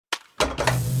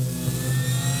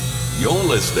You're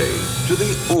listening to the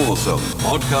Awesome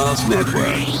Podcast Network.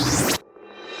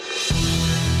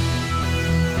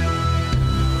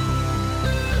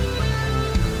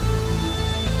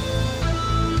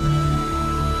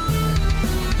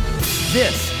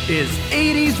 This is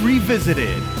 80s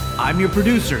Revisited. I'm your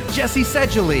producer, Jesse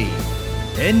Sedgley.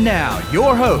 And now,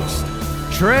 your host,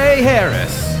 Trey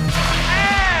Harris.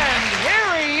 And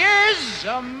here he is,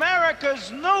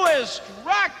 America's newest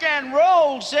rock and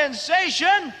roll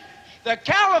sensation, the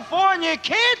California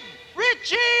Kid,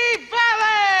 Richie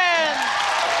Valens.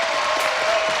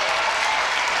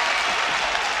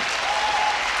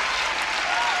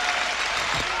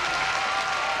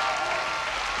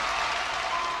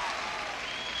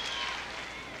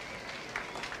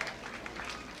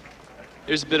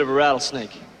 Here's a bit of a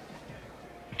rattlesnake.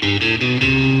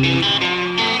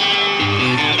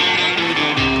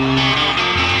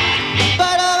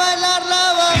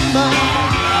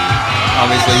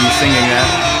 Obviously, he's singing that.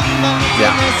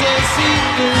 Yeah.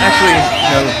 Actually,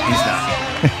 no, he's not.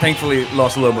 Thankfully,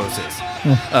 Los Lobos is.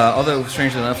 Although,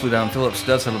 strangely enough, Lou Diamond Phillips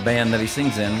does have a band that he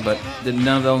sings in, but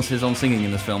none of his own singing in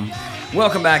this film.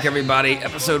 Welcome back, everybody.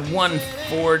 Episode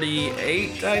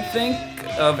 148, I think,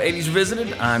 of 80s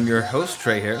Revisited. I'm your host,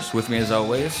 Trey Harris. With me, as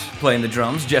always, playing the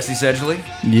drums, Jesse Sedgley.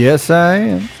 Yes, I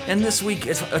am. And this week,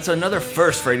 it's another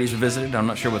first for 80s Revisited. I'm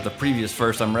not sure what the previous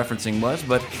first I'm referencing was,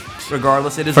 but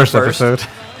regardless, it is First the first episode.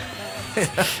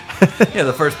 Yeah,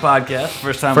 the first podcast.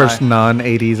 First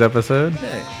non-80s episode,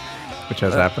 Hey. which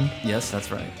has happened. Yes, that's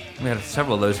right. We had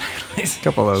several of those, actually.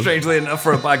 Couple of those. Strangely enough,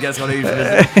 for a podcast on 80s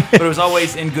Revisited. But it was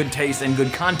always in good taste and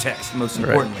good context, most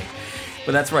importantly.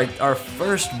 But that's right, our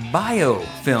first bio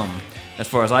film, as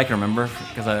far as I can remember,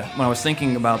 because when I was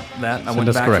thinking about that, I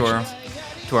went back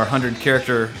to our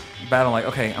 100-character battle, like,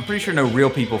 okay, I'm pretty sure no real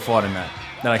people fought in that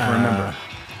I can remember.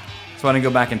 So I didn't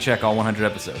go back and check all 100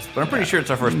 episodes. But I'm pretty sure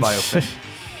it's our first bio film.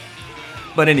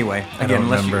 But anyway,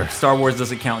 again, Star Wars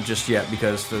doesn't count just yet,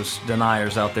 because those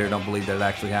deniers out there don't believe that it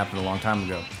actually happened a long time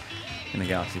ago in a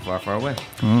galaxy far, far away.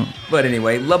 But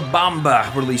anyway, La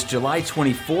Bamba, released July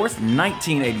 24th,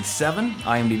 1987.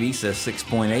 IMDb says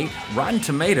 6.8. Rotten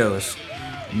Tomatoes,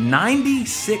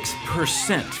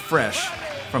 96% fresh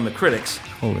from the critics.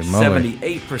 Holy moly.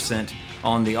 78%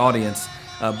 on the audience.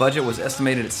 Budget was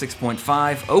estimated at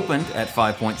 6.5, opened at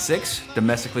 5.6.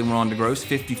 Domestically went on to gross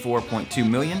 $54.2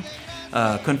 million.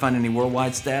 Couldn't find any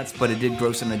worldwide stats, but it did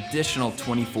gross an additional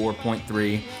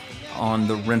 $24.3 on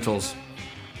the rentals.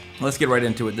 Let's get right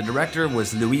into it. The director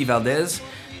was Luis Valdez,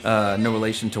 no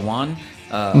relation to Juan.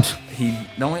 The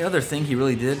only other thing he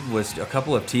really did was a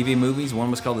couple of TV movies.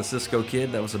 One was called The Cisco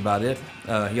Kid. That was about it.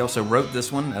 He also wrote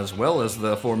this one, as well as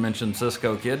the aforementioned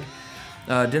Cisco Kid.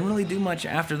 Didn't really do much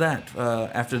after that.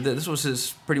 This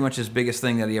was pretty much his biggest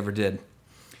thing that he ever did,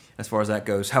 as far as that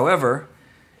goes. However,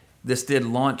 this did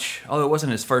launch, although it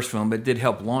wasn't his first film, but it did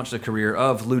help launch the career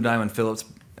of Lou Diamond Phillips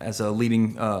as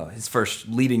his first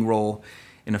leading role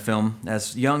in a film.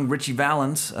 As young Richie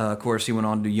Valens, of course, he went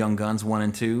on to do Young Guns 1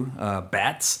 and 2,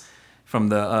 Bats from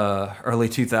the early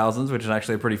 2000s, which is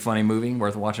actually a pretty funny movie,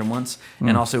 worth watching once.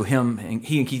 And also he and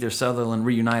Kiefer Sutherland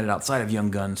reunited outside of Young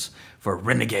Guns for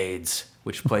Renegades,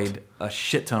 which played a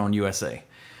shit ton on USA.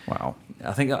 Wow.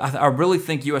 I really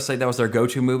think USA, that was their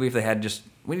go-to movie. If they had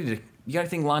you got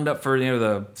anything lined up for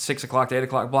the 6 o'clock to 8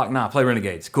 o'clock block? Nah, play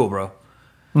Renegades. Cool, bro.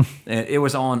 And it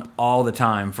was on all the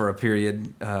time for a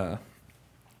period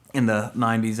in the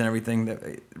 90s and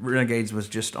everything. Renegades was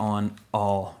just on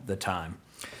all the time.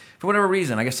 For whatever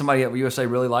reason, I guess somebody at USA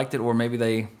really liked it, or maybe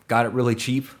they got it really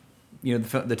cheap, the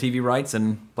TV rights,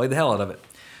 and played the hell out of it.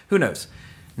 Who knows?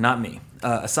 Not me.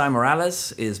 Asai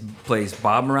Morales plays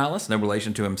Bob Morales, no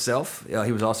relation to himself.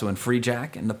 He was also in Free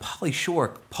Jack and the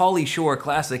Pauly Shore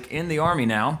classic In the Army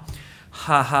Now.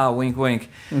 Ha ha, wink wink.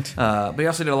 But he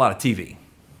also did a lot of TV.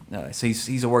 So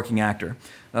he's a working actor.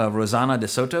 Rosanna De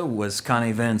Soto was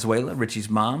Connie Valenzuela, Richie's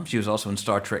mom. She was also in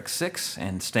Star Trek VI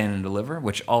and Stand and Deliver,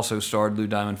 which also starred Lou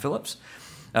Diamond Phillips.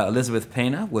 Elizabeth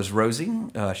Pena was Rosie.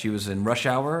 She was in Rush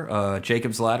Hour,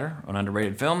 Jacob's Ladder, an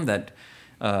underrated film that...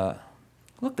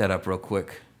 look that up real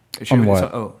quick. On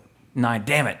what?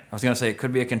 Damn it. I was going to say it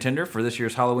could be a contender for this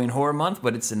year's Halloween Horror Month,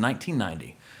 but it's in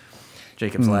 1990.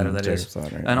 Jacob's Ladder, that is.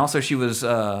 Ladder, yeah. And also she was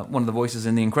one of the voices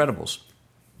in The Incredibles.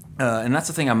 And that's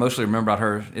the thing I mostly remember about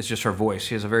her, is just her voice.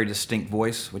 She has a very distinct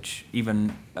voice, which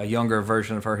even a younger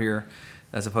version of her here,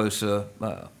 as opposed to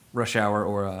Rush Hour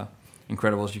or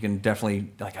Incredibles, you can definitely,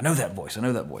 I know that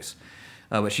voice.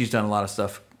 But she's done a lot of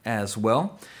stuff as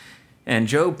well. And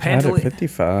Joe Pantoliano.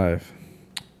 55.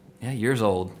 Yeah, years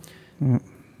old.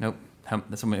 Nope.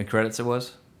 That's how many credits it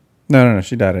was? No.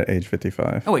 She died at age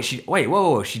 55. Oh, wait,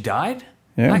 whoa, she died?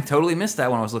 Yeah. I totally missed that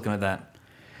when I was looking at that.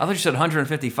 I thought you said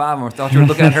 155, and I thought you were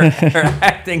looking at her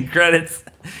acting credits.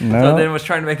 No. So then I was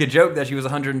trying to make a joke that she was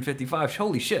 155.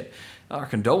 Holy shit. Our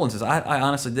condolences. I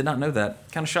honestly did not know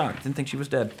that. Kind of shocked. Didn't think she was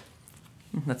dead.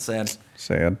 That's sad.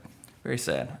 Sad. Very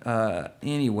sad.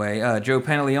 Anyway, Joe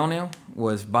Pantoliano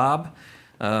was Bob.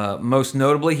 Most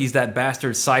notably, he's that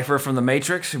bastard Cypher from The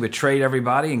Matrix who betrayed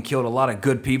everybody and killed a lot of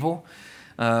good people.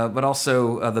 But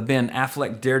also the Ben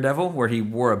Affleck Daredevil, where he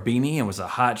wore a beanie and was a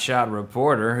hotshot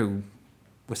reporter who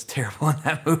was terrible in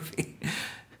that movie.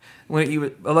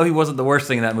 Although he wasn't the worst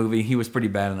thing in that movie, he was pretty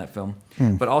bad in that film.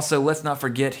 But also, let's not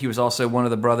forget, he was also one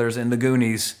of the brothers in The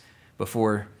Goonies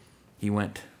before he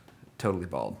went totally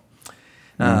bald.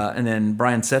 And then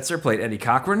Brian Setzer played Eddie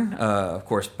Cochran. Of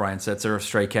course, Brian Setzer of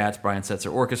Stray Cats, Brian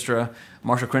Setzer Orchestra.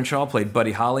 Marshall Crenshaw played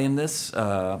Buddy Holly in this.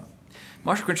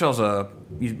 Marshall Crenshaw's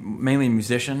mainly a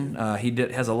musician. He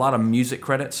has a lot of music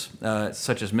credits,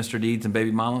 such as Mr. Deeds and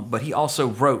Baby Mama, but he also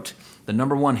wrote the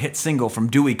 #1 hit single from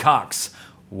Dewey Cox,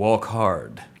 Walk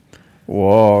Hard.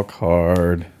 Walk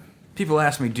hard. People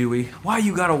ask me, Dewey, why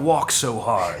you gotta walk so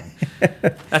hard?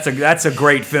 That's a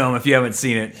great film if you haven't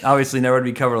seen it. Obviously never to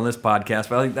be covered on this podcast,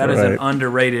 but I think that is an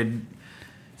underrated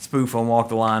spoof on Walk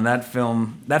the Line. That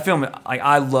film,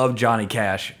 I love Johnny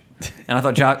Cash. And I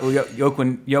thought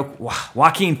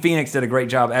Joaquin Phoenix did a great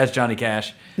job as Johnny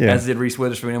Cash, as did Reese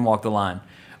Witherspoon in Walk the Line.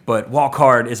 But Walk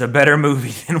Hard is a better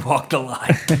movie than Walk the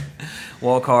Line.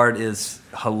 Walk Hard is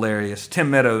hilarious. Tim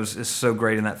Meadows is so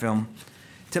great in that film.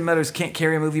 Tim Meadows can't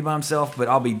carry a movie by himself, but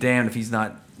I'll be damned if he's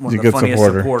not one of the funniest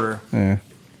supporter. Yeah.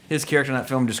 His character in that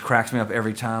film just cracks me up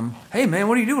every time. Hey, man,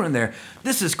 what are you doing in there?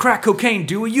 This is crack cocaine,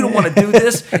 Dewey. You don't want to do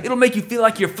this. It'll make you feel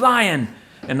like you're flying.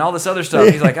 And all this other stuff.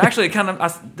 He's like, actually,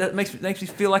 that makes me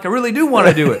feel like I really do want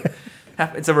to do it.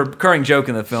 It's a recurring joke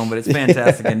in the film, but it's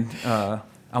fantastic. And I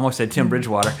almost said Tim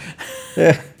Bridgewater.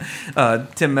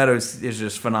 Tim Meadows is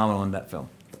just phenomenal in that film.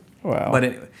 Wow.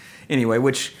 But anyway,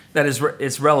 which that is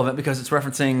it's relevant because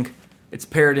it's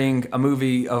parodying a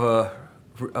movie of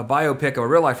a biopic of a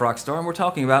real life rock star, and we're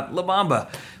talking about La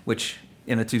Bamba, which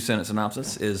in a 2-sentence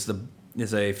synopsis is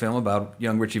a film about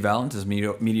young Richie Valens, his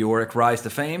meteoric rise to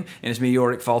fame, and his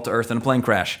meteoric fall to earth in a plane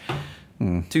crash.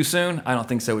 Too soon? I don't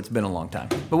think so. It's been a long time.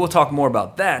 But we'll talk more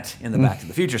about that in the Back to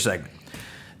the Future segment.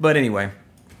 But anyway,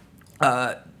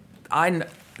 I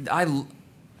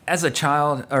as a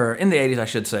child, or in the 80s, I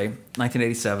should say,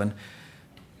 1987,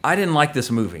 I didn't like this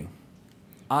movie.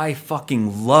 I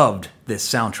fucking loved this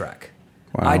soundtrack.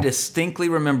 Wow. I distinctly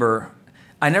remember,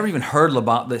 I never even heard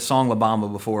the song La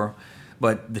Bamba before,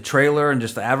 but the trailer and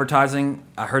just the advertising,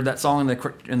 I heard that song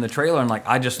in the trailer, and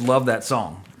I just loved that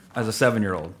song as a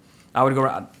 7-year-old. I would go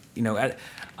around,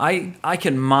 I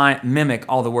can mimic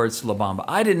all the words to La Bamba.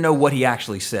 I didn't know what he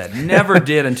actually said. Never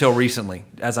did until recently,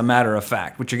 as a matter of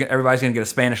fact, which everybody's going to get a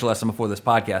Spanish lesson before this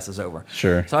podcast is over.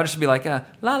 Sure. So I'd just be like, la,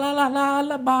 la, la, la,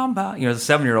 La Bamba, as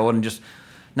a 7-year-old, and just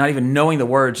not even knowing the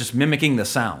words, just mimicking the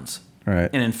sounds.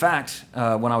 Right. And in fact,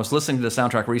 when I was listening to the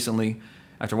soundtrack recently,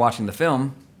 after watching the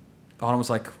film, Autumn was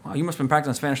like, "Wow, you must have been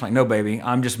practicing Spanish." I'm like, no, baby,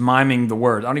 I'm just miming the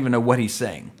words. I don't even know what he's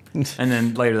saying. And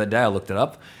then later that day, I looked it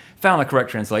up, found the correct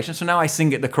translation, so now I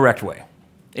sing it the correct way.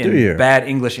 In Do you? Bad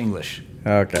English.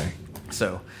 Okay.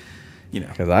 So,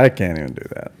 Because I can't even do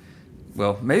that.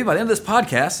 Well, maybe by the end of this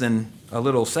podcast, in a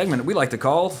little segment we like to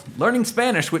call Learning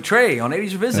Spanish with Trey on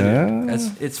 80s Revisited.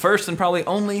 That's its first and probably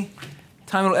only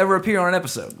time it'll ever appear on an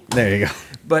episode. There you go.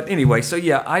 But anyway, so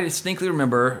yeah, I distinctly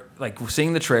remember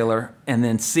seeing the trailer and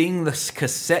then seeing the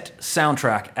cassette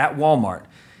soundtrack at Walmart.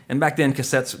 And back then,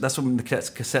 cassettes, that's when the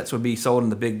cassettes would be sold in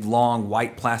the big, long,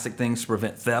 white plastic things to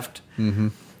prevent theft. Mm-hmm.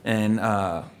 And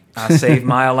I saved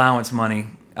my allowance money.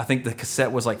 I think the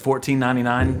cassette was like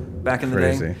 $14.99 back in the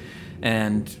day.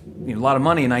 And a lot of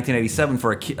money in 1987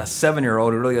 for a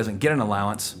 7-year-old who really doesn't get an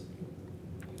allowance.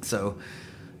 So,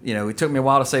 it took me a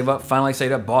while to save up. Finally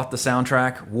saved up, bought the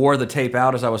soundtrack, wore the tape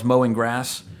out as I was mowing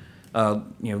grass,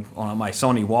 on my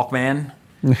Sony Walkman,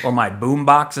 or my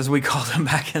boombox, as we called them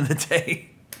back in the day.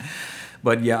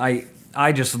 But yeah,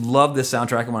 I just loved this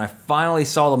soundtrack. And when I finally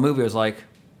saw the movie, I was like,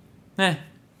 Then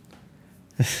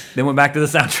went back to the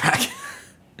soundtrack.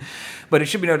 But it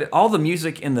should be noted, all the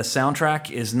music in the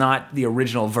soundtrack is not the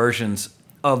original versions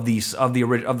of the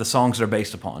songs they're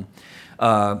based upon.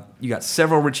 You got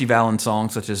several Richie Valens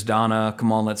songs, such as Donna,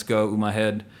 Come On, Let's Go, Ooh My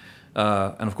Head,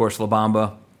 and of course La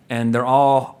Bamba. And they're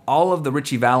all of the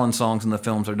Richie Valens songs in the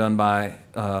films are done by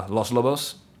Los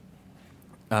Lobos,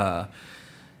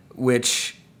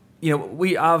 which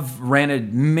I've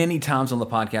ranted many times on the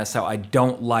podcast how I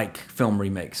don't like film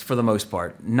remakes for the most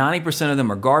part. 90% of them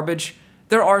are garbage.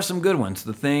 There are some good ones.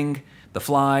 The Thing, The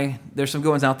Fly. There's some good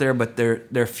ones out there, but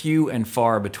they're few and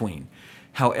far between.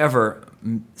 However,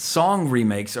 song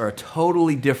remakes are a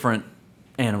totally different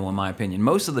animal, in my opinion.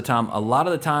 Most of the time, a lot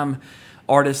of the time,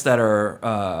 artists that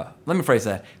are, let me phrase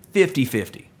that,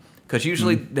 50-50. Because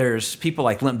usually there's people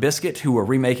like Limp Bizkit who are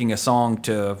remaking a song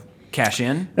to cash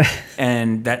in,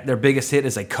 and that their biggest hit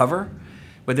is a cover.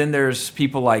 But then there's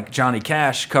people like Johnny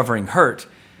Cash covering Hurt,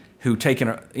 who taken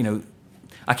a,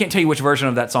 I can't tell you which version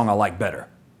of that song I like better.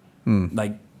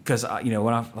 Like, because,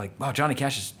 when I'm like, wow, Johnny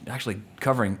Cash is actually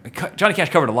Johnny Cash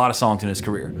covered a lot of songs in his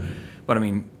career. But I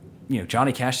mean,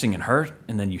 Johnny Cash singing Hurt,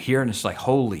 and then you hear it and it's like,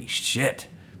 holy shit.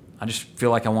 I just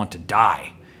feel like I want to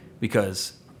die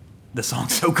because the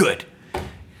song's so good.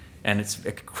 And it's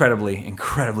incredibly,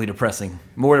 incredibly depressing.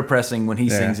 More depressing when he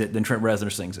sings it than Trent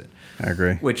Reznor sings it. I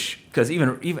agree. Because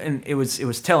even it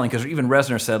was telling, because even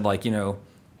Reznor said, like,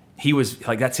 he was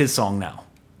like, that's his song now.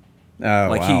 Oh,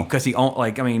 like wow. Because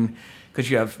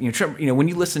you have, Trent, when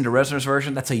you listen to Reznor's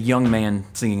version, that's a young man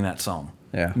singing that song.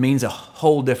 Yeah. It means a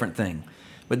whole different thing.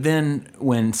 But then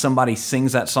when somebody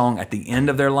sings that song at the end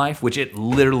of their life, which it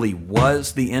literally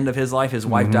was the end of his life, his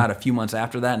wife died a few months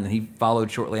after that, and he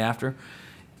followed shortly after.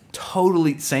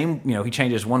 Totally same, he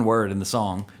changes one word in the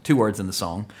song, 2 words in the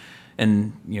song,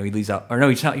 and, he leaves out, or no,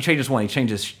 he changes one, he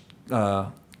changes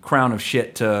crown of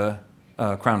shit to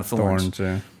crown of thorns.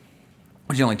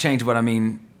 Which he only changed, but I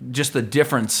mean, just the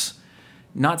difference,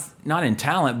 not in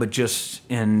talent, but just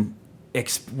in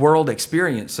world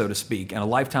experience, so to speak, and a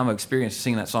lifetime of experience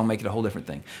singing that song make it a whole different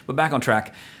thing. But back on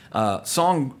track,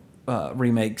 song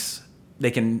remakes,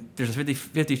 there's a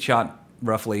 50-50 shot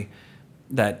roughly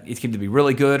that it's going to be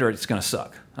really good or it's going to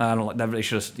suck. I don't. They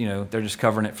should just, they're just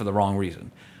covering it for the wrong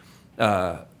reason.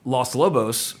 Los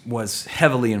Lobos was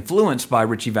heavily influenced by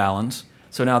Richie Valens,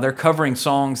 so now they're covering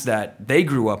songs that they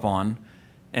grew up on,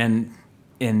 and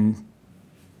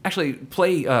actually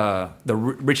play the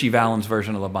Richie Valens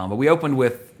version of La Bamba. We opened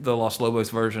with the Los Lobos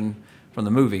version from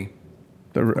the movie.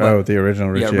 The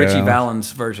original Richie. Yeah, Richie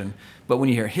Valens version. But when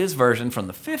you hear his version from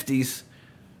the 50s,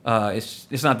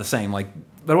 it's not the same.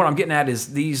 But what I'm getting at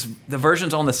is the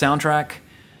versions on the soundtrack,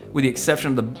 with the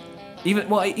exception of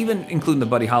even including the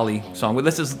Buddy Holly song. Well,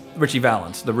 this is Richie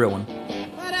Valens, the real one.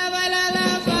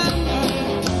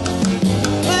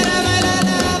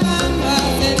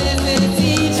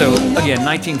 So again,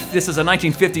 this is a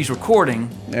 1950s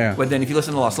recording. Yeah. But then if you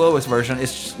listen to the Los Lobos version,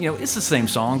 it's it's the same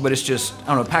song, but it's just, I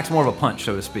don't know, it packs more of a punch,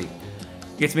 so to speak.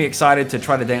 Gets me excited to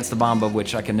try to dance the Bamba,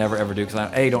 which I can never ever do because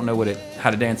I A, don't know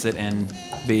how to dance it, and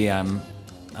B, I'm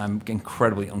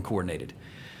incredibly uncoordinated.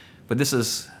 But this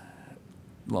is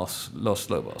Los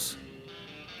Lobos.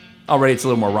 Already it's a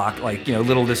little more rock,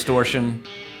 little distortion.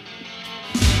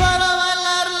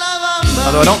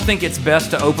 Although I don't think it's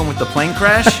best to open with the plane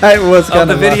crash of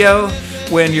the video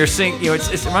when you're singing.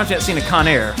 It reminds me of that scene of Con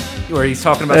Air where he's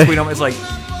talking about Sweet Home. It's like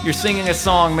you're singing a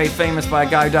song made famous by a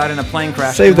guy who died in a plane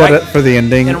crash. Save that for the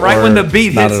ending. And right when the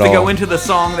beat hits to go into the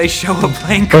song, they show a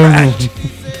plane crash.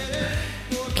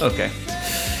 Okay.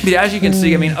 Yeah, as you can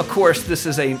see, I mean, of course, this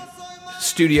is a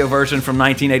studio version from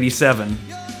 1987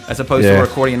 as opposed to a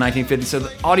recording in 1950. So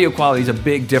the audio quality is a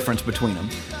big difference between them.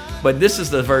 But this is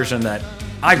the version that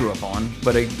I grew up on.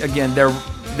 But again,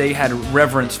 they had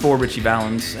reverence for Richie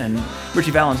Valens, and Richie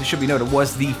Valens, it should be noted,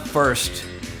 was the first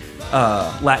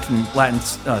Latin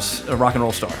rock and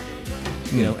roll star.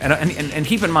 And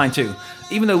keep in mind too,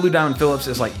 even though Lou Diamond Phillips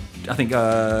is I think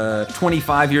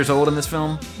 25 years old in this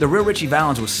film, the real Richie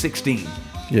Valens was 16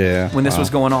 when this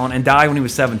was going on, and died when he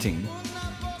was 17.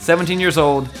 17 years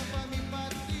old,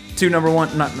 2 number one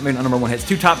hits,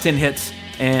 2 top 10 hits,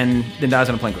 and then dies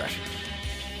in a plane crash.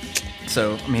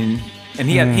 So, I mean, and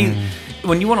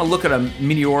when you want to look at a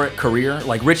meteoric career,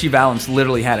 like Richie Valens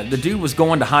literally had it. The dude was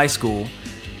going to high school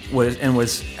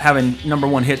was having number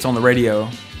 1 hits on the radio,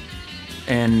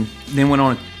 and then went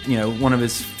on, one of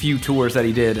his few tours that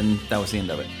he did, and that was the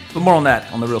end of it. But more on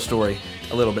that, on the real story,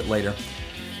 a little bit later.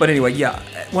 But anyway, yeah,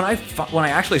 when I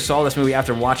actually saw this movie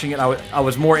after watching it, I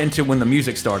was more into when the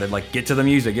music started. Like, get to the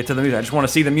music. I just want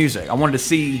to see the music. I wanted to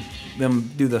see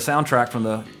them do the soundtrack from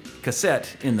the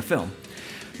cassette in the film.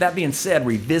 That being said,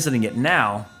 revisiting it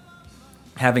now,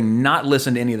 having not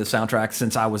listened to any of the soundtracks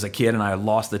since I was a kid and I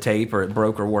lost the tape or it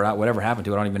broke or wore out, whatever happened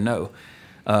to it, I don't even know.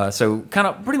 So kind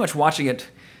of pretty much watching it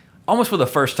almost for the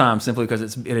first time simply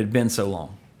because it had been so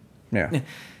long. Yeah.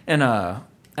 And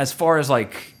as far as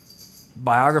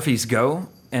biographies go,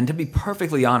 and to be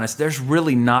perfectly honest, there's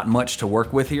really not much to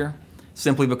work with here,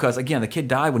 simply because, again, the kid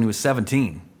died when he was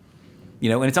 17.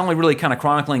 And it's only really kind of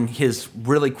chronicling his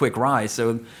really quick rise.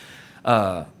 So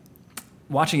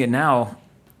watching it now,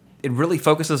 it really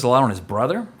focuses a lot on his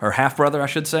brother, or half-brother, I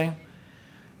should say.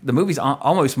 the movie's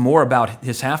almost more about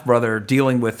his half brother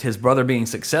dealing with his brother being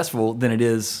successful than it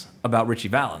is about Richie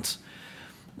Valens.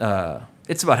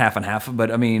 It's about half and half,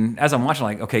 but I mean, as I'm watching,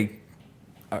 like, okay,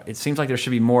 it seems like there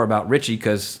should be more about Richie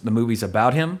because the movie's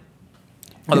about him.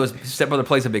 Although his stepbrother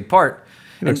plays a big part.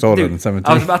 He looks older than 17.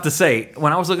 I was about to say,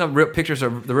 when I was looking up pictures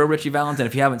of the real Richie Valens, and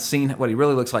if you haven't seen what he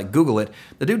really looks like, Google it.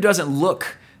 The dude doesn't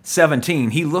look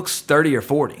 17. He looks 30 or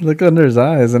 40. Look under his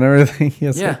eyes and everything.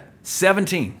 Yeah,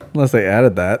 17. Unless they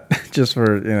added that just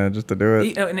for, just to do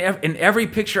it. In every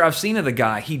picture I've seen of the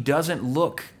guy, he doesn't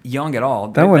look young at all.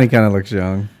 That one, he kind of looks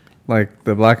young. Like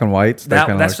the black and whites.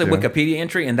 That's the Wikipedia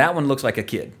entry, and that one looks like a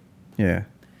kid. Yeah.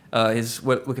 His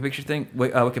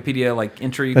Wikipedia like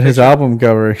entry. But his album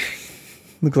cover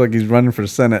looks like he's running for the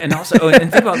Senate. And also, and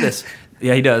think about this.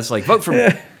 Yeah, he does. Like, vote for me.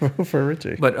 Vote for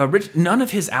Richie. But none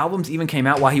of his albums even came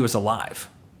out while he was alive.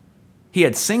 He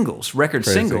had singles,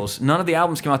 singles. None of the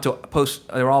albums came out till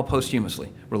they were all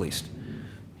posthumously released.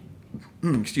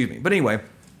 Excuse me. But anyway,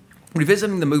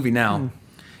 revisiting the movie now,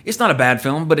 it's not a bad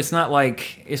film, but it's not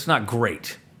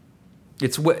great.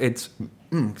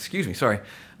 Excuse me. Sorry.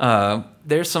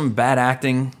 There's some bad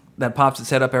acting that pops its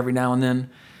head up every now and then,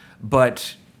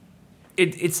 but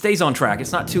it stays on track.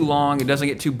 It's not too long. It doesn't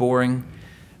get too boring,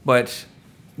 but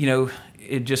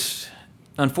it just,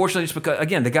 unfortunately, just because,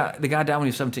 again, the guy died when he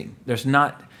was 17. There's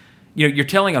not, you're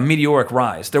telling a meteoric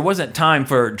rise. There wasn't time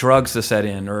for drugs to set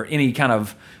in or any kind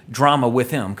of drama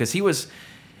with him because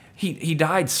he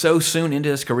died so soon into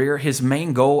his career. His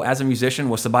main goal as a musician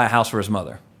was to buy a house for his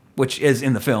mother, which is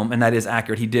in the film, and that is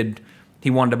accurate. He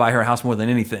wanted to buy her a house more than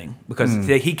anything because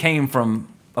he came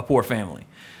from a poor family.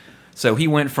 So he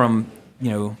went from,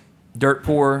 dirt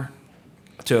poor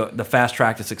to the fast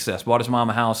track to success. Bought his mom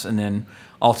a house, and then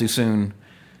all too soon,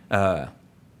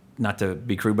 not to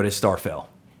be crude, but his star fell.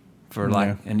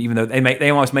 And even though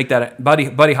they almost make that,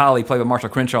 Buddy Holly, played by Marshall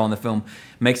Crenshaw in the film,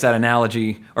 makes that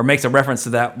analogy or makes a reference to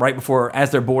that right before,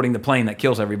 as they're boarding the plane that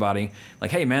kills everybody.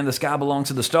 Like, hey man, the sky belongs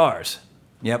to the stars.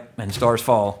 Yep, and stars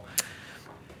fall.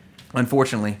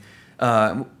 Unfortunately,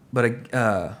 but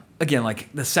again,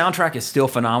 like the soundtrack is still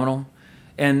phenomenal,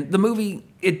 and the movie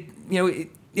it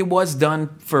was done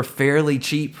for fairly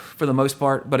cheap for the most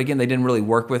part. But again, they didn't really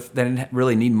they didn't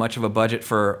really need much of a budget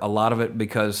for a lot of it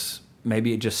because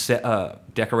maybe it just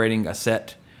decorating a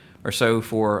set or so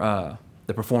for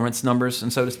the performance numbers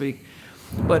and so to speak.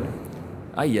 But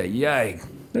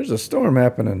there's a storm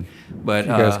happening. But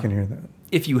you guys can hear that.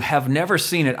 If you have never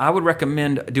seen it, I would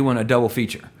recommend doing a double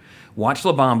feature. Watch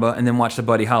La Bamba and then watch the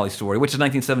Buddy Holly story, which is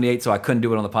 1978, so I couldn't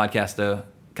do it on the podcast to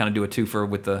kind of do a twofer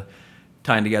with the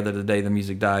tying together the day the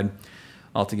music died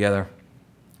altogether.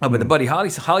 But the Buddy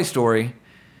Holly story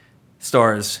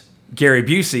stars Gary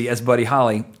Busey as Buddy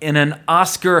Holly in an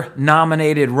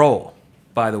Oscar-nominated role,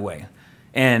 by the way.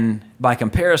 And by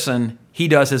comparison, he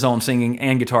does his own singing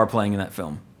and guitar playing in that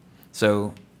film.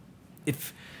 So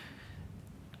if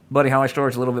Buddy Holly story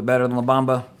is a little bit better than La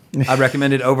Bamba, I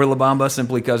recommend it over La Bamba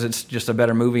simply because it's just a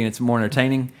better movie and it's more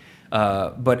entertaining.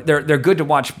 But they're good to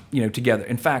watch, together.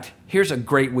 In fact, here's a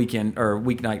great weekend or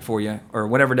weeknight for you, or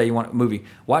whatever day you want a movie.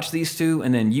 Watch these two,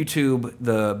 and then YouTube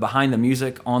the behind the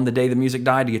music on the day the music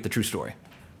died to get the true story.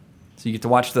 So you get to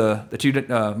watch the two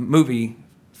movie,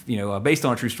 based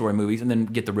on a true story movies, and then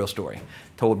get the real story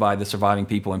told by the surviving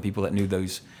people and people that knew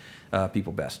those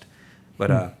people best.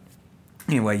 But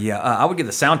anyway, I would give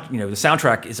the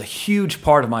soundtrack is a huge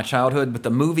part of my childhood, but the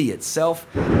movie itself,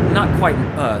 not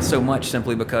quite so much,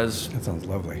 simply because... That sounds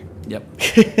lovely. Yep.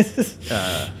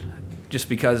 Just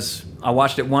because I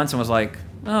watched it once and was like,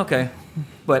 oh, okay.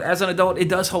 But as an adult, it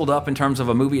does hold up in terms of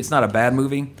a movie. It's not a bad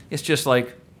movie. It's just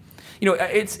like,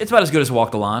 it's about as good as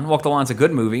Walk the Line. Walk the Line's a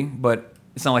good movie, but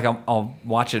it's not like I'll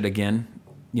watch it again,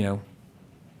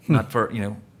 not for,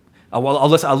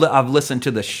 I've listened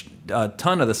to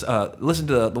ton of this. Listened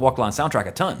to the Walk the Line soundtrack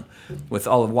a ton, with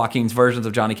all of Joaquin's versions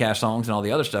of Johnny Cash songs and all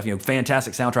the other stuff.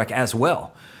 Fantastic soundtrack as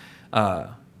well.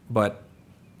 But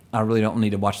I really don't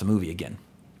need to watch the movie again.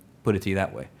 Put it to you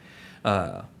that way.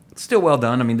 Still well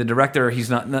done. I mean, the director,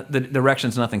 the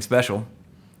direction's nothing special,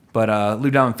 but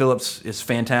Lou Diamond Phillips is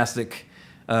fantastic.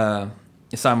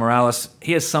 Isai Morales,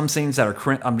 he has some scenes that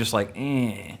are I'm just like,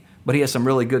 but he has some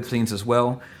really good scenes as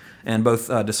well. And both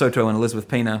DeSoto and Elizabeth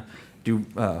Pena do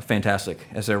fantastic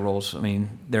as their roles. I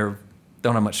mean, they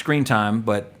don't have much screen time,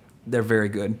 but they're very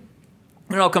good.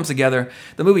 It all comes together.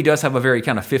 The movie does have a very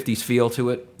kind of 50s feel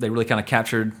to it. They really kind of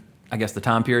captured, I guess, the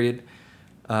time period,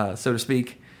 so to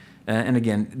speak. And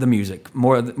again, the music.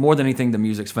 More than anything, the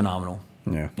music's phenomenal.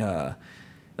 Yeah.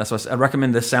 That's why I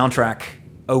recommend the soundtrack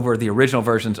over the original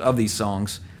versions of these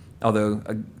songs. although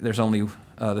there's only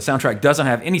the soundtrack doesn't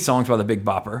have any songs by the Big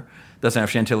Bopper, doesn't have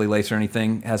Chantilly Lace or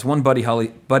anything. It has one Buddy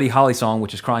Holly song,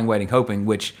 which is Crying, Waiting, Hoping,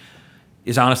 which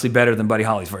is honestly better than Buddy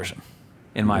Holly's version,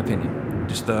 in my opinion.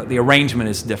 Just the arrangement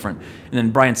is different. And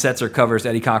then Brian Setzer covers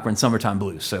Eddie Cochran's Summertime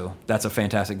Blues, so that's a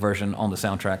fantastic version on the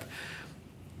soundtrack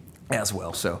as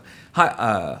well. So,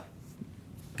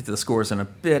 get to the scores in a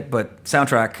bit, but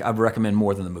soundtrack I would recommend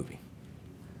more than the movie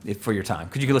for your time,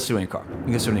 because you can listen to it in your car. You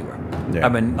can listen to it anywhere. Yeah.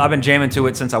 I've been jamming to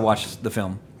it since I watched the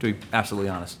film, to be absolutely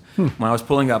honest. When I was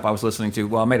pulling up, I was listening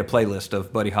to, I made a playlist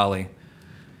of Buddy Holly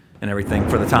and everything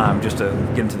for the time just to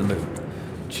get into the mood.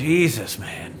 Jesus,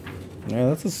 man. Yeah,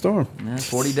 that's a storm. Yeah,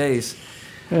 40 days.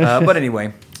 But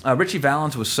anyway, Richie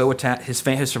Valens was so attached, his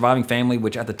surviving family,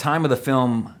 which at the time of the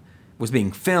film was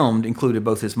being filmed, included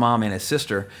both his mom and his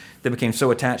sister. They became so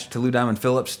attached to Lou Diamond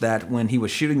Phillips that when he was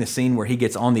shooting the scene where he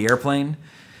gets on the airplane,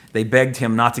 they begged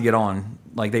him not to get on.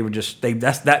 Like they were just,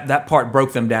 that part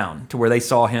broke them down to where they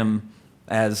saw him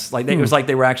as, like, it was like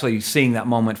they were actually seeing that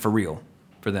moment for real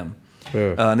for them.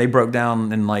 And they broke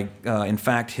down, and in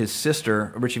fact, his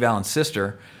sister, Richie Valens'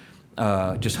 sister,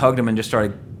 just hugged him and just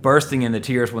started bursting into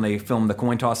tears when they filmed the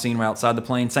coin toss scene right outside the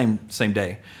plane. Same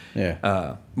day.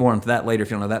 Yeah. More into that later if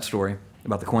you don't know that story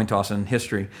about the coin toss and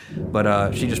history.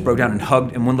 But she just broke down and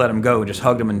hugged and wouldn't let him go. Just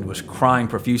hugged him and was crying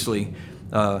profusely.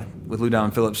 With Lou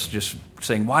Diamond Phillips just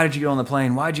saying, "Why did you get on the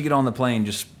plane? Why did you get on the plane?"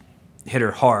 Just hit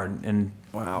her hard, and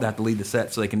they have to leave the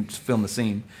set so they can film the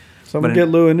scene. Someone get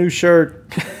Lou a new shirt.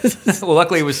 Well,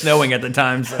 luckily it was snowing at the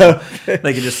time, so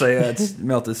they could just say it's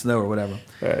melted snow or whatever.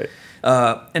 Right.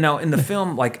 And now in the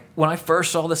film, like when I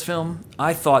first saw this film,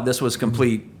 I thought this was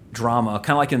complete drama,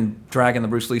 kind of like in Dragon, the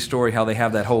Bruce Lee story, how they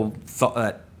have that whole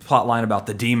plot line about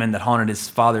the demon that haunted his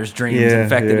father's dreams,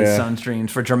 infected his son's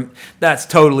dreams. That's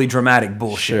totally dramatic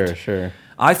bullshit. Sure.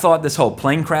 I thought this whole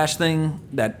plane crash thing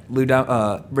that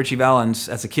Richie Valens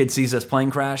as a kid sees this plane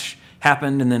crash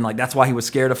happened, and then that's why he was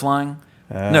scared of flying.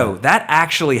 No, that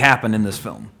actually happened in this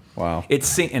film. Wow. It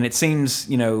seems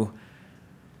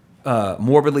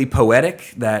morbidly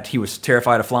poetic that he was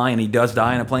terrified of flying, and he does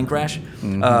die in a plane crash.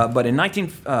 But in a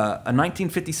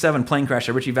 1957 plane crash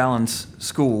at Richie Valens'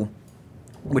 school,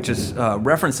 which is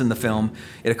referenced in the film,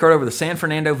 it occurred over the San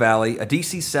Fernando Valley. A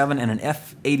DC-7 and an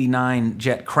F-89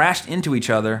 jet crashed into each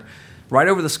other right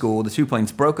over the school. The two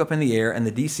planes broke up in the air, and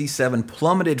the DC-7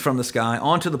 plummeted from the sky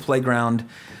onto the playground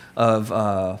of,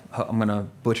 I'm going to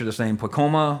butcher this name,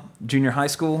 Pacoma Junior High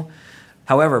School.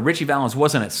 However, Richie Valens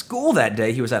wasn't at school that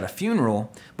day. He was at a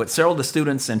funeral, but several of the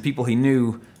students and people he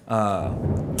knew,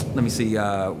 were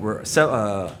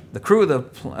the crew of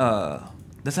the...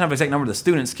 doesn't have an exact number of the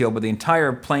students killed, but the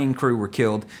entire plane crew were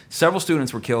killed. Several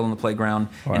students were killed on the playground,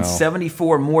 and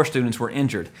 74 more students were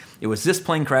injured. It was this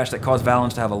plane crash that caused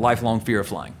Valens to have a lifelong fear of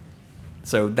flying.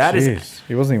 So that is...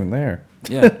 He wasn't even there.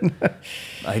 Yeah.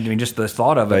 I mean, just the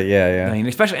thought of it. But yeah. I mean,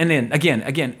 especially, and then again,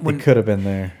 when he could have been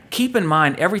there. Keep in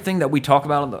mind, everything that we talk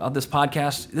about on this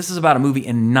podcast, this is about a movie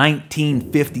in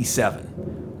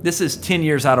 1957. This is 10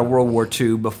 years out of World War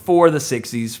II, before the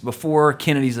 60s, before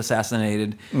Kennedy's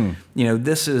assassinated.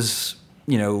 This is,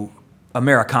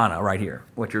 Americana right here.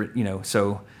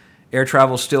 So air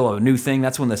travel is still a new thing.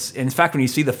 That's when in fact, when you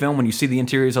see the film, when you see the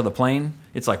interiors of the plane,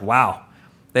 it's like, wow.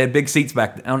 They had big seats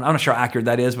back then. I'm not sure how accurate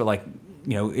that is, but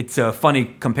it's a funny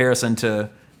comparison to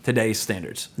today's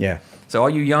standards. Yeah. So all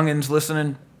you youngins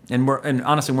listening, and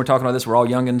honestly, when we're talking about this, we're all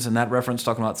youngins in that reference,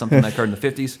 talking about something that occurred in the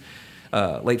 50s,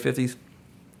 late 50s.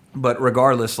 But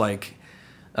regardless, like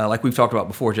we've talked about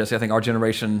before, Jesse, I think our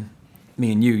generation,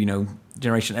 me and you,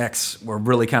 Generation X, we're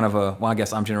really kind of I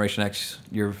guess I'm Generation X.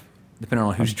 You're, depending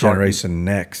on who's Generation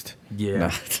Next.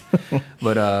 Yeah.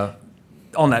 But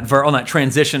on that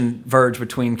transition verge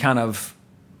between kind of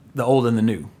the old and the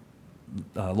new,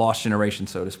 lost generation,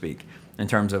 so to speak, in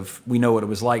terms of we know what it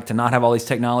was like to not have all these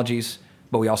technologies,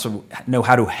 but we also know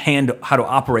how to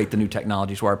operate the new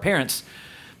technologies. Where our parents,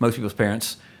 most people's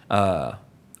parents, are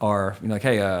like,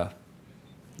 hey,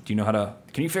 do you know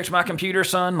can you fix my computer,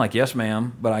 son? Like, yes,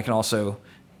 ma'am, but I can also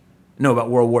know about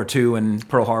World War II and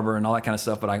Pearl Harbor and all that kind of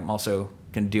stuff, but I also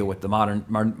can deal with the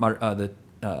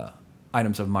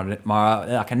items of modern.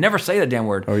 I can never say that damn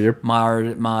word. Oh, you're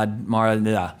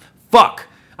fuck.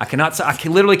 I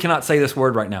literally cannot say this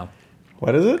word right now.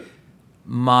 What is it?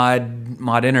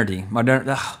 Modernity.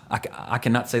 I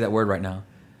cannot say that word right now.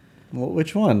 Well,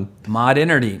 which one?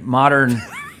 Modernity. Modern.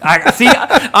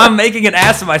 I'm making an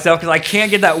ass of myself because I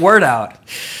can't get that word out.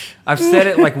 I've said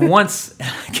it like once, and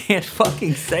I can't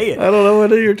fucking say it. I don't know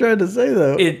what you're trying to say,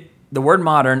 though. The word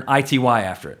modern, I-T-Y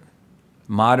after it.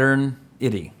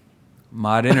 Modern-ity.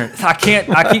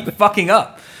 I keep fucking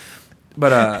up.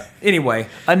 But anyway,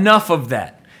 enough of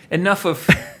that. enough of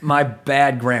my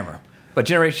bad grammar. But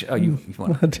generation... Oh, you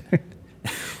want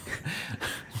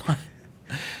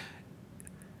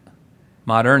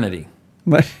modernity.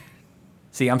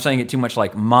 See, I'm saying it too much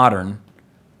like modern.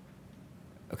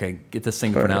 Okay, get this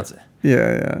thing to pronounce it.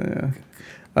 Yeah.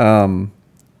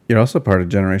 You're also part of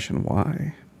Generation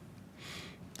Y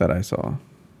that I saw.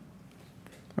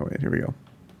 Oh, wait, here we go.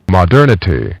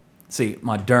 Modernity. See,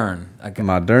 modernity.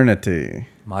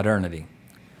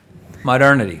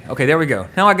 Okay, there we go.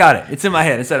 Now I got it. It's in my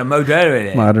head instead of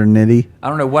modernity. Modernity. I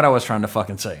don't know what I was trying to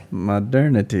fucking say.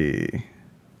 Modernity.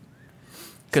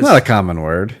 It's not a common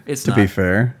word, to be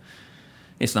fair.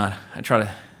 It's not. I try to...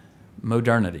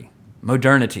 Modernity. See,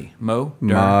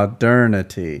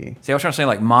 I was trying to say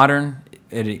like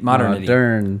modernity. Modernity.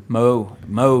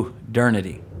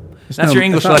 That's your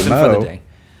English lesson for the day.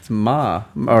 It's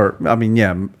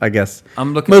I guess.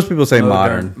 Most people say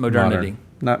modern. Modernity.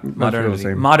 Not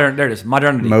modernity. Modern. There it is.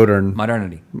 Modernity.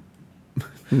 Modernity.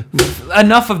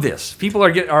 Enough of this. People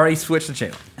are already switched the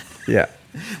channel. Yeah.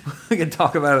 We can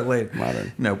talk about it later.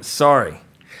 Modern. No, sorry.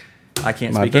 I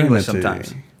can't speak English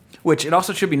sometimes. Which it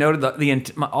also should be noted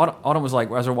that Autumn was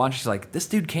like, as we're watching, she's like, this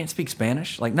dude can't speak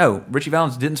Spanish. Like, no, Richie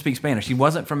Valens didn't speak Spanish. He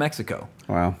wasn't from Mexico.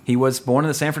 Wow. He was born in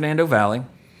the San Fernando Valley,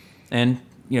 and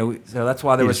so that's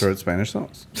why there was. He just wrote Spanish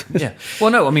songs. Yeah.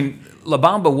 Well, no, I mean, La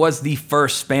Bamba was the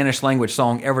first Spanish language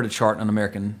song ever to chart on the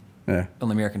American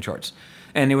charts.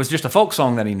 And it was just a folk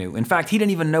song that he knew. In fact, he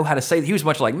didn't even know how to say. He was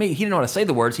much like me. He didn't know how to say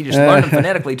the words. He just learned them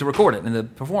phonetically to record it and to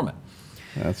perform it.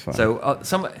 That's fine. So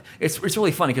it's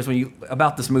really funny because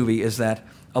about this movie is that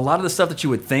a lot of the stuff that you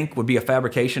would think would be a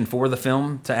fabrication for the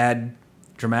film to add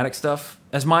dramatic stuff,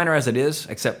 as minor as it is,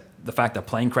 except the fact that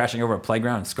plane crashing over a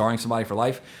playground and scarring somebody for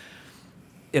life,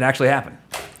 it actually happened.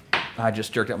 I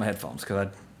just jerked out my headphones because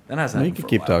that hasn't. You can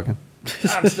keep talking.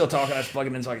 I'm still talking. I just plug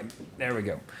it in so I can. There we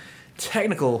go.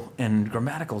 Technical and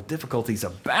grammatical difficulties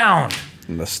abound.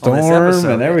 And the storm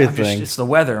and everything. It's the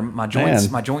weather. My joints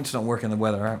don't work in the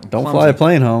weather. Don't fly a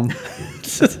plane home.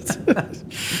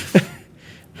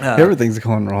 Everything's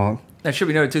going wrong. It should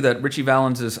be noted, too, that Richie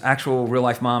Valens' actual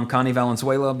real-life mom, Connie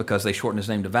Valenzuela, because they shortened his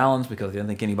name to Valens, because they didn't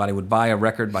think anybody would buy a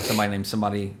record by somebody named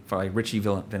Richie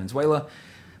Valenzuela.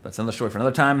 That's another story for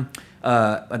another time.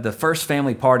 At the first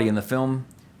family party in the film,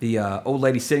 the old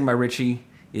lady sitting by Richie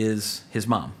is his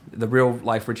mom, the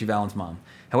real-life Richie Valens' mom.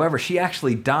 However, she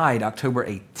actually died October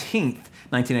 18th,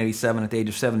 1987, at the age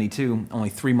of 72, only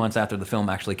 3 months after the film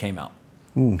actually came out.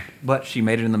 Ooh. But she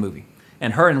made it in the movie.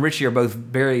 And her and Richie are both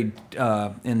buried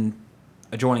in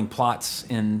adjoining plots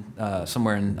in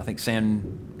somewhere in, I think,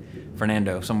 San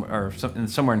Fernando,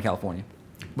 somewhere in California.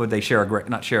 But they share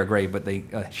not share a grave, but they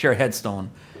share a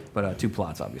headstone, but 2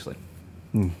 plots, obviously.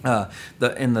 In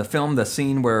the film, the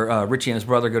scene where Richie and his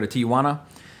brother go to Tijuana,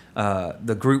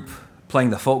 the group playing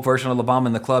the folk version of La Bamba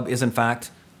in the club is, in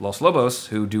fact, Los Lobos,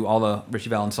 who do all the Richie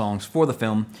Valens songs for the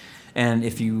film. And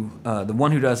if you, the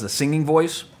one who does the singing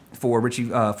voice for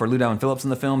Lou Diamond Phillips in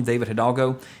the film, David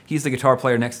Hidalgo, he's the guitar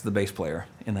player next to the bass player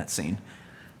in that scene.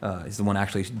 He's the one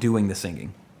actually doing the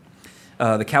singing.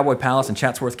 The Cowboy Palace in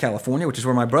Chatsworth, California, which is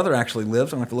where my brother actually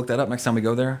lives. I'm going to have to look that up next time we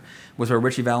go there. Was where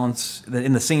Richie Valens,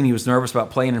 in the scene, he was nervous about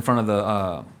playing in front of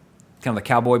the kind of the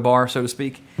cowboy bar, so to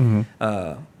speak.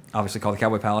 Mm-hmm. Obviously called the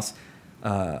Cowboy Palace.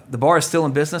 The bar is still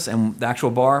in business, and the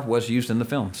actual bar was used in the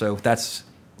film. So that's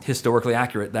historically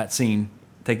accurate. That scene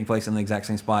taking place in the exact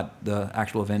same spot the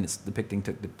actual event it's depicting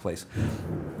took place.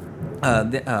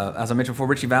 As I mentioned before,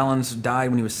 Richie Valens died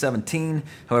when he was 17.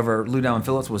 However, Lou Diamond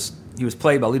Phillips was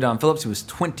played by Lou Diamond Phillips, who was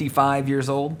 25 years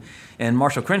old, and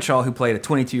Marshall Crenshaw, who played a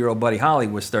 22-year-old Buddy Holly,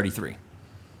 was 33.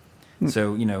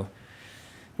 So,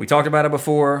 we talked about it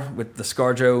before with the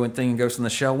ScarJo and thing and Ghost in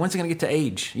the Shell. When's it going to get to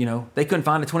age? They couldn't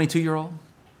find a 22-year-old.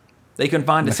 They couldn't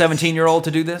find a 17-year-old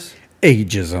to do this.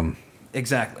 Ageism.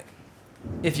 Exactly.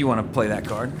 If you want to play that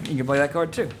card, you can play that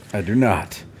card too. I do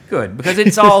not. Good, because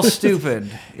it's all stupid.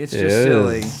 It's just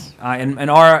silly.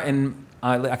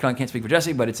 I can't speak for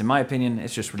Jesse, but it's in my opinion,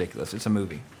 it's just ridiculous. It's a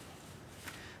movie.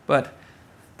 But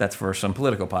that's for some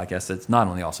political podcast that's not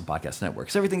on the Awesome Podcast Network.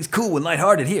 So everything's cool and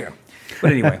lighthearted here.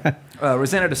 But anyway,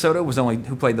 Rosanna DeSoto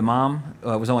who played the mom,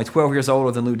 was only 12 years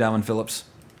older than Lou Diamond Phillips,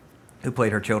 who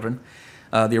played her children.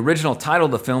 The original title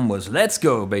of the film was Let's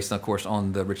Go, based, of course,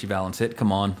 on the Richie Valens hit,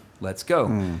 Come On, Let's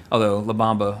Go. Although La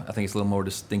Bamba, I think it's a little more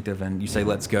distinctive, and you say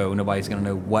Let's Go, nobody's going to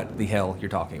know what the hell you're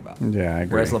talking about. Yeah, I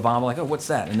agree. Whereas La Bamba, like, oh, what's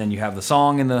that? And then you have the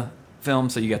song in the film,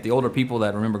 so you got the older people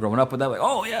that remember growing up with that, like,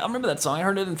 oh, yeah, I remember that song, I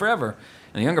heard it in forever.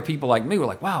 And the younger people like me were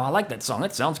like, wow, I like that song,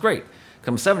 that sounds great.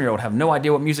 Because I'm a 7-year-old, have no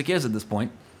idea what music is at this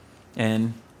point.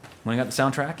 And when I got the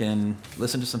soundtrack and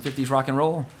listened to some 50s rock and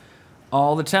roll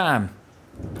all the time.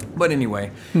 But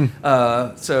anyway,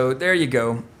 so there you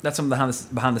go. That's some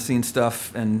behind the scenes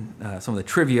stuff and some of the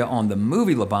trivia on the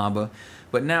movie La Bamba.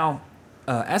 But now,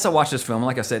 as I watch this film,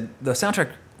 like I said, the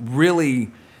soundtrack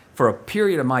really, for a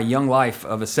period of my young life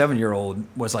of a 7-year-old,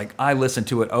 was like I listened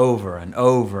to it over and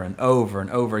over and over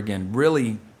and over again.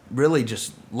 Really, really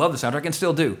just love the soundtrack and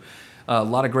still do. A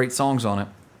lot of great songs on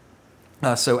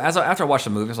it. So after I watched the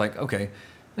movie, I was like, okay, I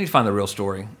need to find the real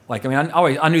story. Like, I mean,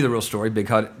 I knew the real story. Big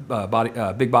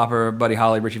Bopper, Buddy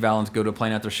Holly, Richie Valens go to a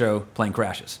plane after show, plane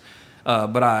crashes.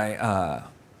 But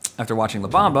after watching La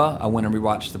Bamba, I went and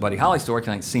rewatched the Buddy Holly story, because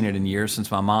I hadn't seen it in years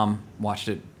since my mom watched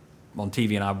it on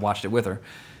TV and I watched it with her,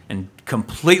 and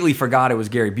completely forgot it was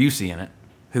Gary Busey in it,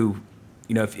 who,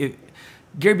 you know,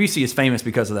 Gary Busey is famous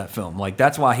because of that film. Like,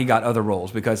 that's why he got other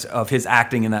roles, because of his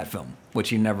acting in that film, which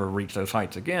he never reached those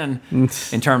heights again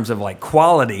in terms of, like,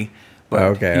 quality. But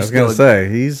okay, I was going to say,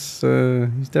 he's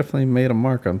definitely made a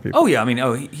mark on people. Oh, yeah. I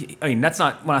mean, that's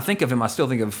not, when I think of him, I still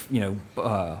think of, you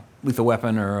know, Lethal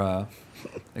Weapon or,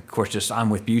 of course, just I'm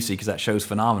with Busey, because that show's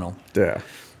phenomenal. Yeah.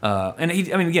 And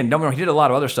he, I mean, again, don't get me wrong, he did a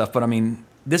lot of other stuff, but I mean,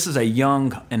 this is a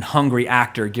young and hungry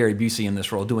actor, Gary Busey, in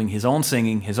this role, doing his own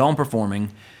singing, his own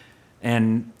performing,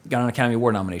 and got an Academy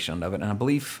Award nomination of it. And I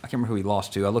believe, I can't remember who he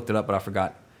lost to. I looked it up, but I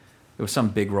forgot. It was some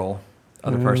big role.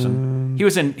 Other person. He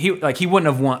wouldn't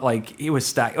have won, like, he was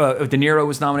stacked. De Niro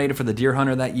was nominated for The Deer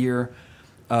Hunter that year.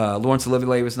 Laurence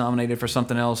Olivier was nominated for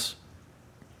something else.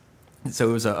 So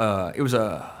it was I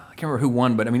can't remember who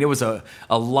won, but I mean, it was a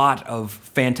lot of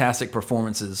fantastic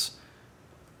performances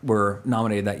were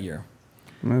nominated that year.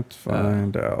 Let's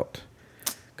find out.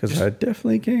 Because I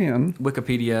definitely can.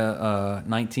 Wikipedia,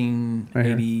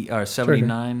 1980 or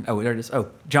 79. Oh, there it is. Oh,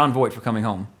 John Voight for Coming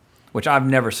Home, which I've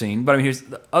never seen. But I mean, here's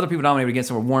the other people nominated against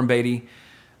him were Warren Beatty,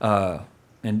 and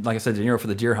like I said, De Niro for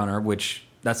The Deer Hunter, which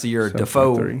that's the year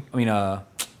Defoe. I mean,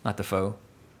 not Defoe.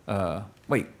 Christopher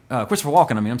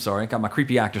Walken. I mean, I'm sorry, I got my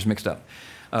creepy actors mixed up.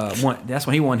 That's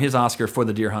when he won his Oscar for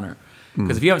The Deer Hunter.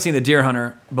 Because if you haven't seen The Deer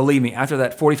Hunter, believe me, after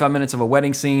that 45 minutes of a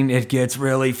wedding scene, it gets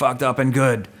really fucked up and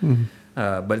good.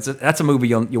 But that's a movie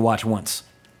you'll watch once,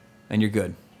 and you're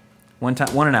good. One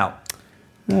and out.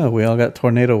 Oh, we all got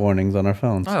tornado warnings on our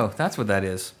phones. Oh, that's what that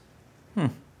is.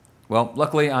 Well,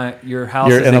 luckily, your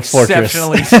house is in a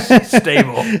exceptionally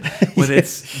stable with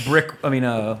its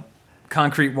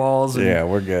concrete walls. And yeah,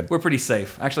 we're good. We're pretty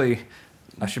safe. Actually,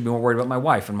 I should be more worried about my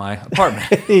wife in my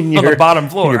apartment on the bottom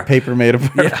floor. Your paper-made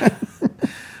apartment. Yeah.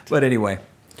 But anyway,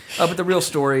 but the real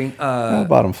story.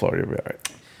 Bottom floor, you'll be all right.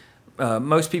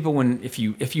 Most people, if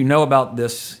you know about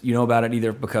this, you know about it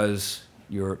either because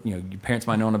your parents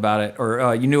might have known about it,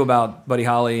 or you knew about Buddy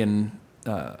Holly and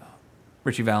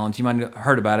Richie Valens. You might have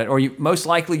heard about it, or most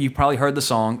likely you probably heard the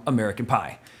song "American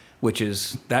Pie," which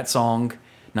is that song,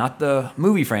 not the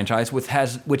movie franchise, which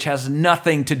has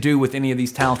nothing to do with any of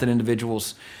these talented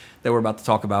individuals that we're about to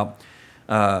talk about.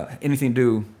 Anything to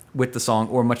do with the song,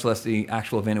 or much less the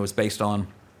actual event it was based on.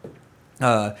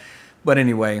 But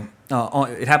anyway,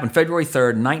 it happened February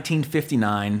 3rd,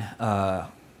 1959.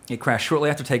 It crashed shortly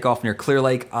after takeoff near Clear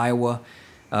Lake, Iowa.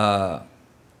 It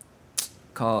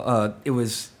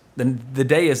was the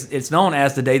day it's known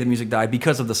as the day the music died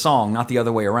because of the song, not the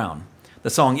other way around. The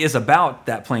song is about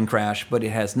that plane crash, but it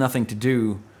has nothing to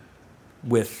do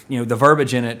with the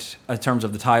verbiage in it in terms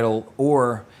of the title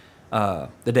or the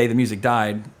day the music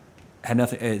died. Had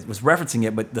nothing. It was referencing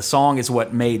it, but the song is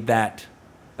what made that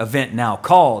event now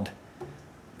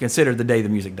considered the day the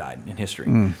music died in history.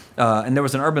 And there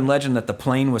was an urban legend that the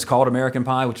plane was called American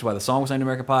Pie, which is why the song was named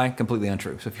American Pie. Completely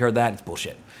untrue. So if you heard that, it's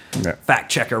bullshit. Yeah.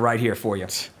 Fact checker right here for you.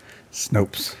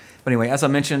 Snopes. But anyway, as I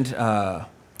mentioned,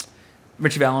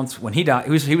 Richie Valens, when he died,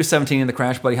 he was 17 in the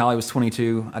crash. Buddy Holly was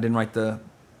 22. I didn't write the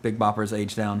Big Bopper's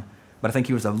age down, but I think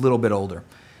he was a little bit older.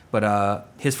 But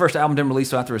his first album didn't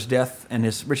release after his death, and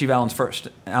Richie Valens' first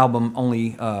album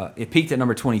only it peaked at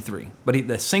number 23. But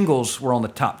the singles were on the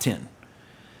top 10.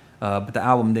 But the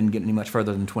album didn't get any much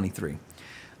further than 23.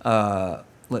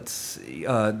 Let's see.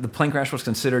 The plane crash was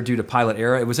considered due to pilot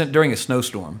error. It was during a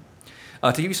snowstorm.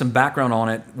 To give you some background on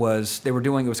it, it was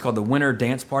called the Winter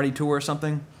Dance Party Tour or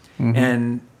something. Mm-hmm.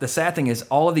 And the sad thing is,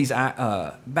 all of these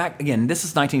back again. This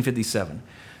is 1957.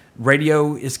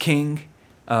 Radio is king.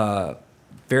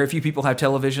 Very few people have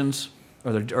televisions,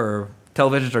 or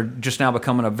televisions are just now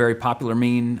becoming a very popular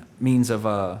means of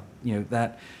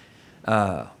that.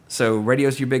 So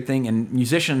radio's your big thing, and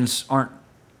musicians aren't.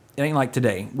 It ain't like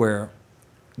today where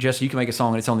just you can make a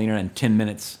song and it's on the internet in 10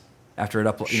 minutes after it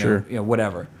uploads. Sure.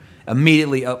 Whatever.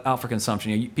 Immediately out for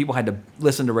consumption. People had to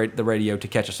listen to the radio to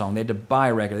catch a song. They had to buy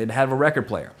a record. They had to have a record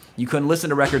player. You couldn't listen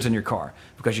to records in your car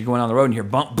because you're going on the road and you hear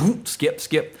bump, boom,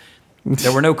 skip.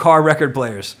 There were no car record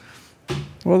players.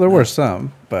 Well, there were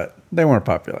some, but they weren't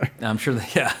popular. I'm sure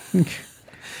yeah.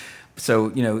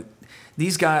 So,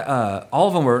 these guys, all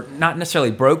of them were not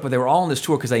necessarily broke, but they were all on this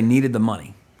tour because they needed the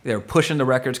money. They were pushing the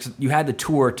records because you had the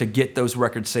tour to get those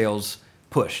record sales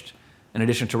pushed, in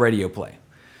addition to radio play.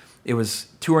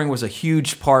 Touring was a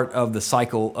huge part of the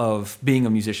cycle of being a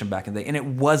musician back in the day, and it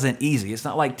wasn't easy. It's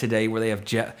not like today where they have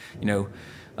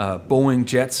Boeing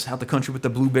jets out the country with the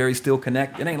Blueberry Steel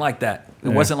Connect. It ain't like that. It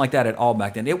wasn't like that at all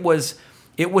back then. It was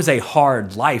a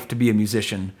hard life to be a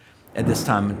musician at this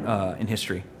time in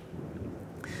history.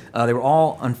 They were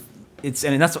all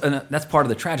that's part of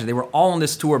the tragedy. They were all on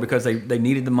this tour because they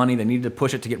needed the money. They needed to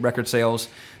push it to get record sales.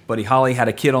 Buddy Holly had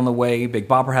a kid on the way. Big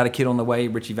Bopper had a kid on the way.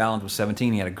 Richie Valens was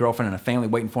 17. He had a girlfriend and a family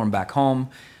waiting for him back home.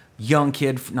 Young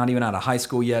kid, not even out of high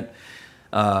school yet.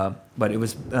 But it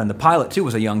was, and the pilot too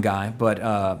was a young guy. But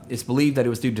it's believed that it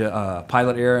was due to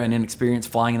pilot error and inexperience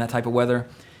flying in that type of weather,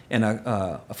 and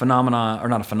a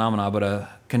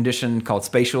condition called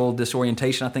spatial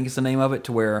disorientation, I think is the name of it,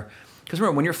 to where, because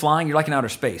remember, when you're flying, you're like in outer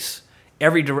space.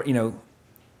 Unless you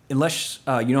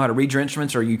know how to read your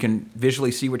instruments or you can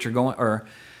visually see what you're going,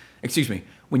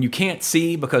 when you can't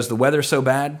see because the weather's so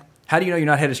bad, how do you know you're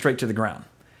not headed straight to the ground?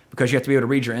 Because you have to be able to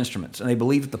read your instruments. And they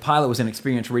believe that the pilot was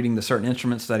inexperienced reading the certain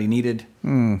instruments that he needed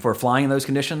for flying in those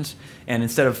conditions. And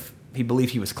instead of, he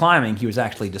believed he was climbing, he was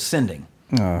actually descending.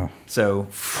 Oh. So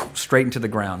straight into the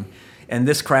ground. And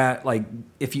this crash, like,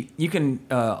 if you can,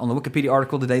 on the Wikipedia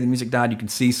article, The Day the Music Died, you can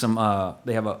see some,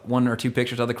 they have one or two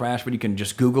pictures of the crash, but you can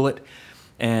just Google it.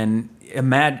 And you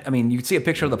can see a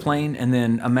picture of the plane, and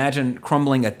then imagine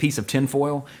crumbling a piece of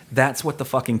tinfoil. That's what the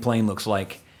fucking plane looks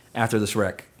like after this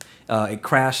wreck. It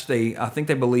crashed, I think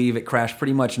they believe it crashed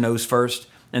pretty much nose first,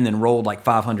 and then rolled like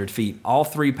 500 feet. All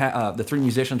the three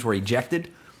musicians were ejected.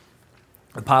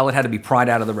 The pilot had to be pried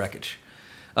out of the wreckage.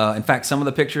 In fact, some of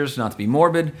the pictures, not to be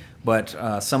morbid, but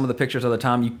some of the pictures of the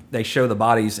time, they show the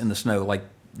bodies in the snow, like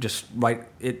just right.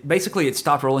 It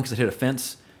stopped rolling because it hit a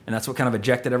fence, and that's what kind of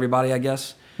ejected everybody, I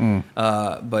guess. They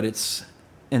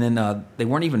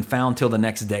weren't even found till the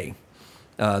next day.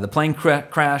 The plane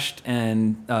crashed,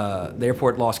 and the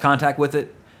airport lost contact with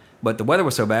it. But the weather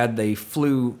was so bad, they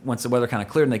flew, once the weather kind of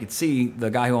cleared and they could see, the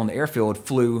guy who owned the airfield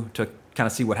flew to kind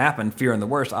of see what happened, fearing the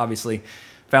worst, obviously.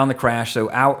 Found the crash. So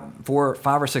 5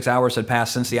 or 6 hours had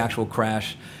passed since the actual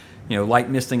crash. Light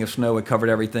misting of snow had covered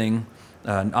everything.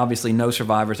 Obviously, no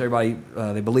survivors. Everybody,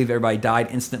 they believe everybody died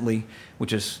instantly,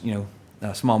 which is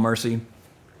a small mercy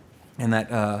in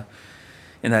that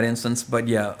instance. But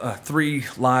yeah, 3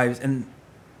 lives, and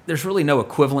there's really no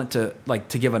equivalent to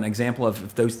give an example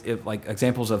of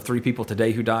examples of 3 people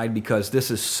today who died, because this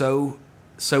is so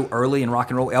early in rock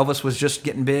and roll. Elvis was just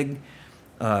getting big.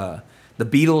 The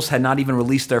Beatles had not even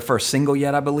released their first single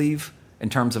yet, I believe, in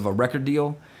terms of a record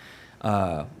deal.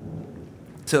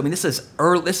 This is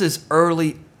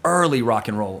early rock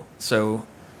and roll. So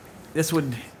it's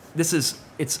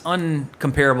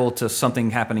uncomparable to something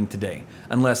happening today,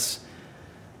 unless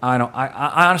I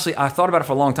honestly thought about it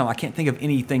for a long time. I can't think of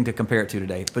anything to compare it to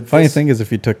today. But funny thing is,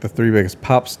 if you took the 3 biggest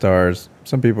pop stars,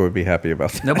 some people would be happy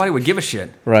about that. Nobody would give a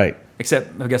shit. Right.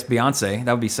 Except, I guess, Beyonce.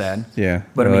 That would be sad. Yeah.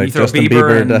 But you throw Justin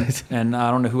Bieber and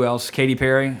I don't know who else, Katy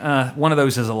Perry. One of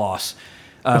those is a loss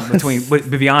between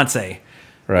Beyonce.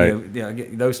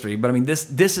 Right. Those 3. But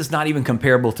this is not even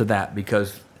comparable to that,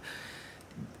 because,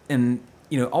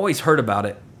 always heard about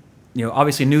it.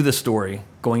 Obviously knew the story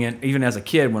going in, even as a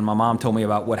kid when my mom told me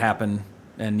about what happened,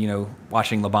 and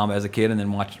watching La Bamba as a kid, and then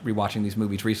rewatching these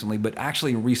movies recently. But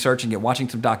actually researching it, watching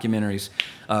some documentaries,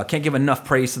 can't give enough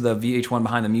praise to the VH1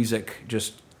 Behind the Music.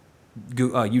 Just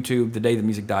YouTube, The Day the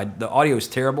Music Died. The audio is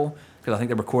terrible because I think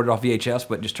they recorded off VHS,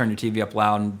 but just turn your TV up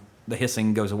loud and the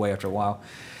hissing goes away after a while.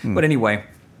 But anyway,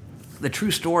 the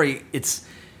true story,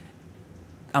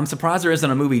 I'm surprised there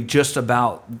isn't a movie just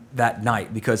about that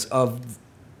night, because of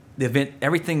the event.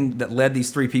 Everything that led these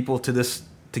 3 people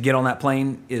to get on that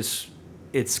plane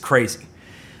it's crazy.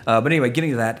 But anyway,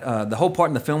 getting to that, the whole part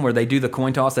in the film where they do the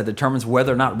coin toss that determines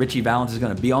whether or not Richie Valens is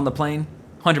going to be on the plane,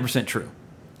 100% true.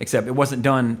 Except it wasn't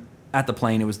done at the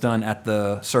plane; it was done at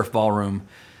the Surf Ballroom,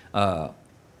 where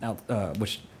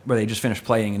they just finished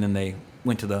playing, and then they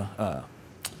went to the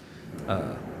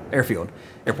airport.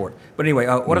 But anyway,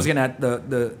 what I was getting at,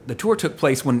 the tour took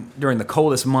place during the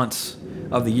coldest months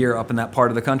of the year up in that part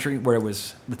of the country, where it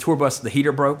was the tour bus, the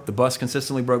heater broke, the bus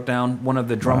consistently broke down. One of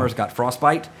the drummers got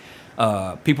frostbite.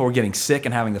 People were getting sick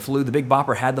and having the flu. The Big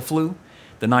Bopper had the flu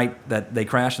the night that they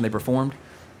crashed and they performed.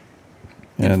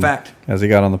 In fact, as he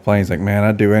got on the plane, he's like, "Man,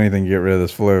 I'd do anything to get rid of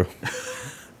this flu."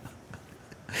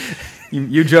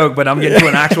 You joke, but I'm getting to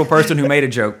an actual person who made a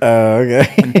joke. Oh,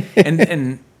 okay.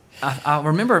 And I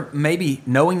remember maybe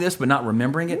knowing this, but not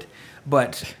remembering it.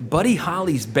 But Buddy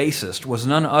Holly's bassist was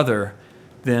none other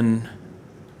than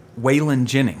Waylon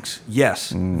Jennings.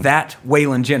 Yes, that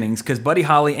Waylon Jennings, because Buddy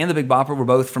Holly and the Big Bopper were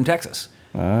both from Texas.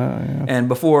 Yeah. And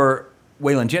before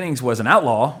Waylon Jennings was an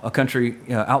outlaw, a country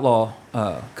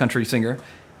country singer,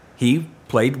 he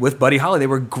played with Buddy Holly. They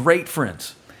were great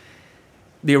friends.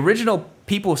 The original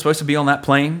people supposed to be on that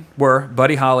plane were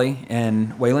Buddy Holly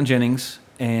and Waylon Jennings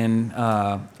and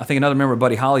I think another member of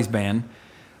Buddy Holly's band,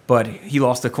 but he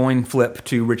lost a coin flip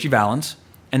to Richie Valens.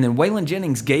 And then Waylon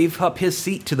Jennings gave up his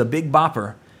seat to the Big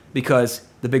Bopper because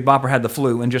the Big Bopper had the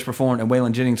flu and just performed, and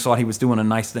Waylon Jennings thought he was doing a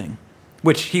nice thing,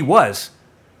 which he was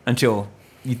until,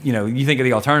 you think of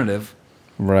the alternative.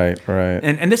 Right.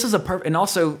 And this is and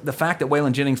also the fact that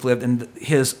Waylon Jennings lived and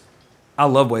I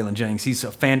love Waylon Jennings. He's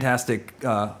a fantastic,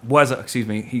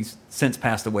 he's since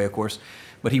passed away, of course,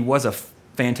 but he was a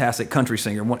fantastic country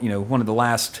singer. One of the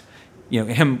last,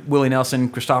 him, Willie Nelson,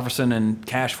 Christopherson, and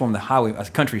Cash formed a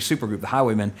country supergroup, the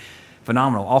Highwaymen.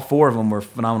 Phenomenal. All four of them were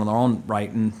phenomenal in their own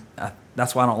right, and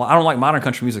that's why I don't like modern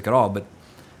country music at all, but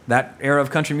that era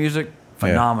of country music,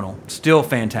 phenomenal. Yeah. Still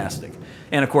fantastic.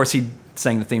 And, of course, he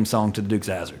sang the theme song to The Dukes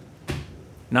of Hazzard.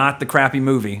 Not the crappy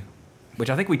movie,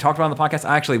 which I think we talked about on the podcast.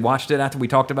 I actually watched it after we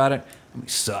talked about it. It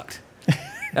sucked.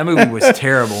 That movie was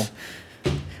terrible.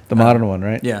 The modern one,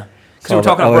 right? Yeah. Because we're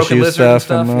talking about Broken Lizard and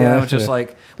stuff. Yeah, it was just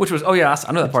like, which was, I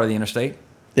know that part of the interstate.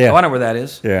 Yeah. Oh, I know where that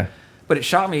is. Yeah. But it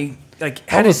shocked me. Like,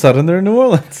 all of a sudden, they're in New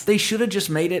Orleans. They should have just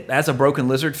made it as a Broken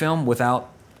Lizard film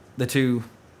without the two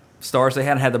stars they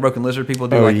had the Broken Lizard people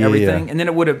do everything, and then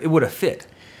it would have fit.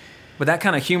 But that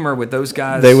kind of humor with those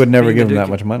guys, they would never give them that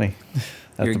much money.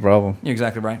 That's the problem. You're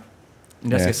exactly right. And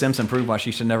Jessica Simpson proved why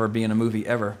she should never be in a movie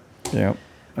ever. Yeah,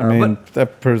 I mean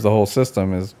that proves the whole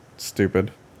system is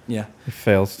stupid. Yeah, it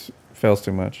fails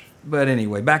too much. But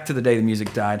anyway, back to the day the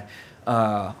music died.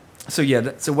 So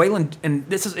Waylon, and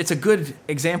it's a good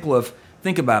example of,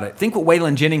 think about it. Think what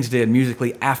Waylon Jennings did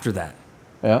musically after that.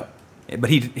 Yeah.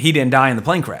 But he didn't die in the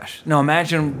plane crash. Now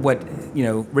imagine what,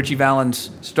 Richie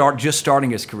Valens just starting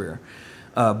his career.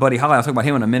 Buddy Holly, I'll talk about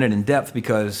him in a minute in depth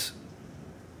because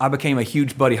I became a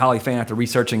huge Buddy Holly fan after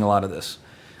researching a lot of this.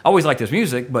 I always liked his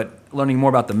music, but learning more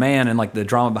about the man and like the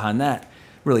drama behind that,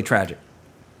 really tragic.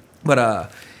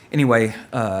 But anyway,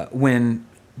 when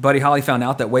Buddy Holly found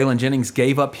out that Waylon Jennings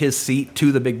gave up his seat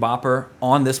to the Big Bopper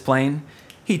on this plane,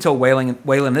 he told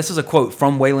Waylon, this is a quote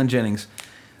from Waylon Jennings.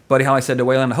 Buddy Holly said to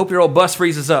Waylon, "I hope your old bus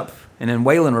freezes up." And then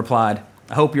Waylon replied,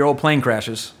 "I hope your old plane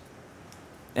crashes."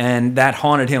 And that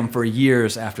haunted him for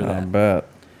years after that. I bet.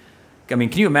 I mean,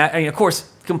 can you imagine? I mean, of course,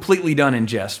 completely done in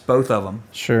jest, both of them.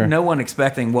 Sure. No one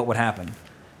expecting what would happen.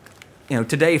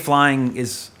 Today flying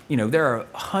is, there are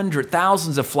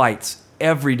thousands of flights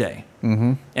every day.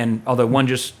 Mm-hmm. And although one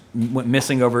just went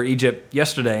missing over Egypt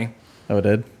yesterday. Oh, it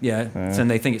did? Yeah.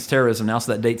 And they think it's terrorism now,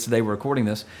 so that dates today we're recording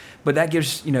this. But that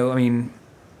gives,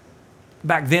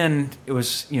 back then it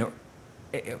was,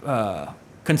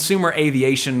 consumer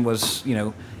aviation was,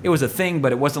 it was a thing,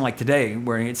 but it wasn't like today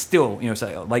where it's still,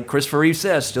 like Christopher Reeve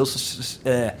says,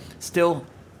 still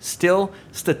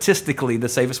statistically the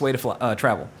safest way to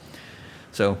travel.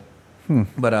 So,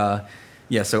 but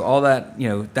so all that,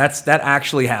 that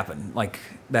actually happened. Like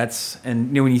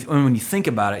and when you think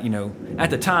about it, at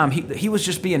the time he was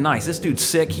just being nice. This dude's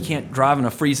sick. He can't drive in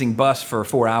a freezing bus for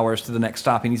 4 hours to the next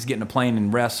stop. He needs to get in a plane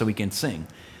and rest so he can sing.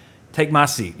 Take my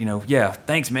seat,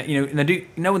 thanks, man. And the dude,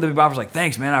 when the Big Bopper's like,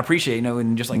 thanks, man, I appreciate it,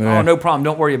 and just like, oh, no problem,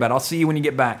 don't worry about it. I'll see you when you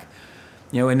get back.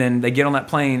 And then they get on that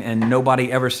plane and nobody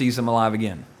ever sees them alive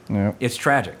again. Yeah. It's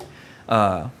tragic.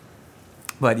 But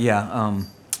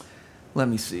let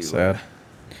me see. Sad.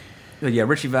 Yeah,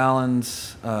 Richie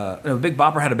Valens. Big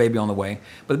Bopper had a baby on the way.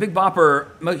 But the Big Bopper,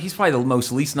 he's probably the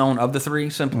most least known of the three.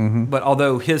 But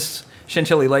although his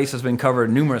Chantilly Lace has been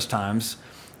covered numerous times,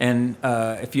 and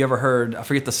if you ever heard, I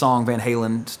forget the song Van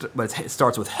Halen, but it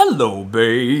starts with "Hello,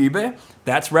 baby."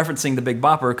 That's referencing the Big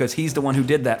Bopper because he's the one who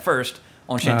did that first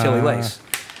on Chantilly Lace.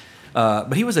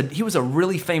 But he was a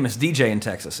really famous DJ in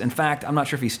Texas. In fact, I'm not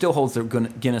sure if he still holds the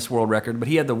Guinness World Record, but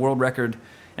he had the world record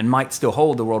and might still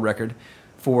hold the world record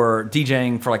for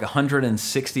DJing for like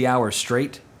 160 hours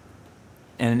straight.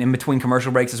 And in between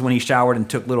commercial breaks is when he showered and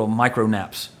took little micro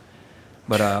naps.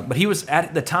 But he was,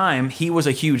 at the time, he was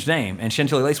a huge name, and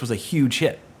Chantilly Lace was a huge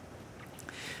hit.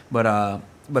 But a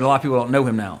lot of people don't know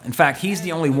him now. In fact, he's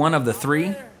the only one of the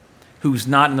three who's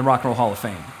not in the Rock and Roll Hall of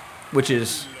Fame, which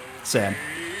is sad.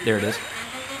 There it is.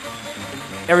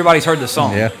 Everybody's heard this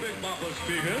song. Yeah.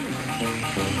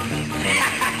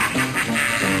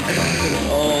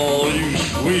 Oh, you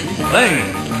sweet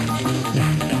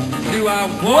thing. do I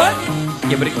what?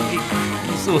 Yeah, but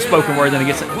it's a little spoken word, then it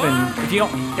gets. And if you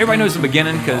don't, everybody knows the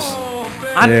beginning because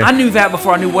I knew that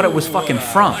before I knew what it was fucking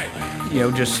from. You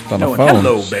know, just on the knowing, phone.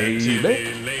 hello, baby.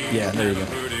 Yeah, there you go.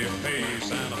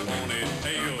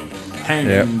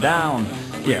 Hanging down.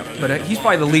 Yeah, but he's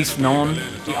probably the least known,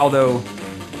 although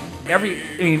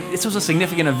this was a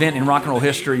significant event in rock and roll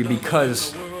history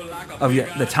because of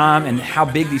the time and how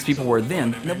big these people were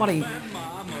then.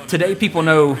 Today people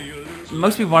know,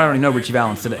 most people already know Richie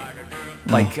Valens today.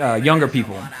 Like younger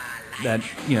people that,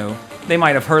 they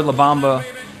might have heard La Bamba.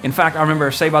 In fact, I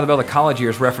remember Saved by the Bell, the college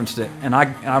years referenced it, and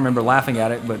I remember laughing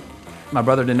at it, but my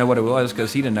brother didn't know what it was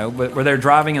because he didn't know. But where they're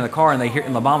driving in the car and they hear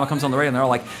and La Bamba comes on the radio and they're all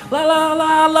like la la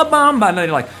la La Bamba, and they're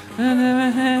like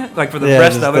for the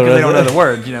rest of it because they don't know the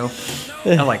words.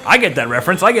 I'm like, I get that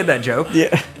reference, I get that joke.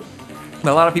 Yeah.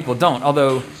 But a lot of people don't.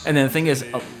 Although, and then the thing is,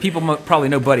 people probably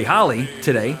know Buddy Holly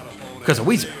today because of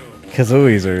Weezer. Because of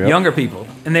Weezer, yep. Younger people.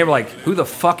 And they were like, who the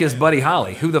fuck is Buddy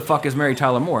Holly? Who the fuck is Mary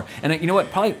Tyler Moore? And you know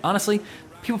what? Probably, honestly,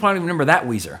 people probably remember that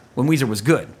Weezer when Weezer was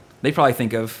good. They probably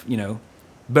think of,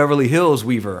 Beverly Hills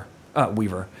Weezer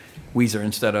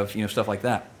instead of, stuff like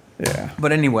that. Yeah.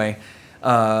 But anyway.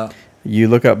 You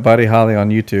look up Buddy Holly on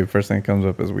YouTube, first thing that comes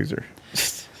up is Weezer.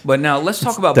 But now let's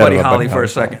talk about Buddy Holly for a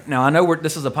second. Now, I know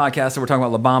this is a podcast that we're talking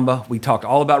about La Bamba. We talked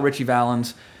all about Richie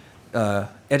Valens.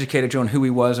 Educated you on who he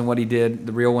was and what he did,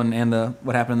 the real one and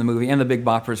what happened in the movie, and the Big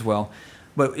Bopper as well.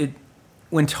 But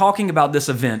when talking about this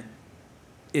event,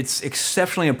 it's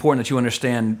exceptionally important that you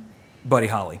understand Buddy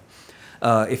Holly,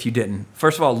 if you didn't.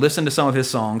 First of all, listen to some of his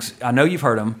songs. I know you've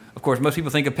heard them. Of course, most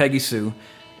people think of Peggy Sue.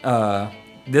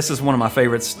 This is one of my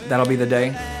favorites, That'll Be the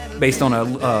Day, based on a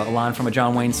line from a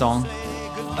John Wayne song.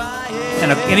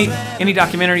 And any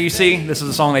documentary you see, this is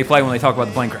the song they play when they talk about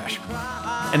the plane crash.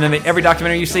 And then every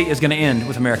documentary you see is going to end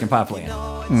with American Pie playing.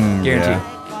 Guaranteed.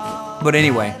 Yeah. But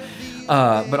anyway,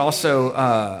 but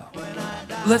also,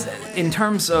 in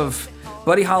terms of,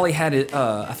 Buddy Holly had,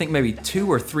 I think maybe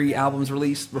 2 or 3 albums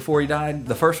released before he died.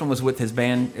 The first one was with his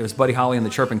band. It was Buddy Holly and the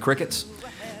Chirping Crickets.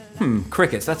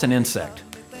 Crickets, that's an insect.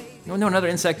 You know what another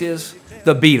insect is?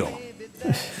 The beetle.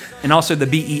 And also the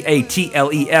Beatles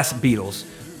Beatles.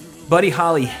 Buddy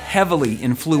Holly heavily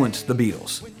influenced the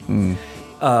Beatles.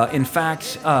 In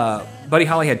fact, Buddy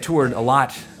Holly had toured a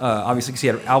lot, obviously because he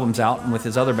had albums out, and with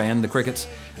his other band, the Crickets,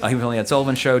 he only had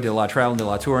Sullivan Show, did a lot of traveling, did a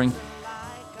lot of touring.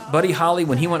 Buddy Holly,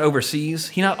 when he went overseas,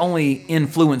 he not only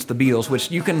influenced the Beatles,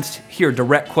 which you can hear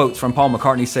direct quotes from Paul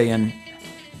McCartney saying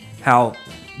how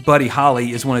Buddy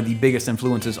Holly is one of the biggest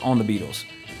influences on the Beatles.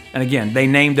 And again, they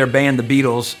named their band the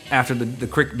Beatles after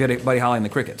the Buddy Holly and the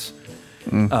Crickets.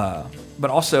 But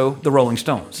also the Rolling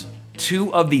Stones.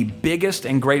 2 of the biggest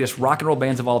and greatest rock and roll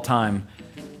bands of all time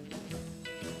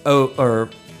or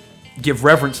give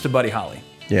reverence to Buddy Holly.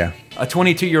 Yeah. A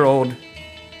 22-year-old,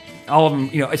 all of them,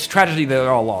 it's a tragedy that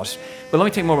they're all lost. But let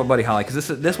me tell you more about Buddy Holly, because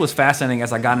this was fascinating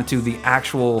as I got into the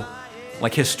actual,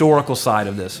 historical side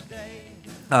of this.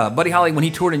 Buddy Holly, when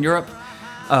he toured in Europe,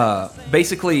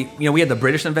 basically, we had the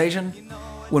British invasion.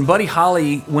 When Buddy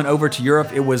Holly went over to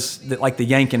Europe, it was like the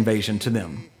Yank invasion to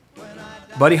them.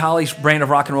 Buddy Holly's brand of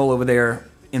rock and roll over there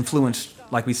influenced,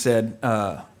 like we said,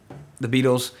 the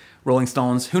Beatles, Rolling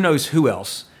Stones, who knows who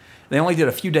else. They only did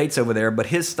a few dates over there, but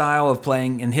his style of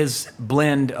playing and his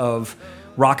blend of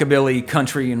rockabilly,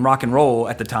 country, and rock and roll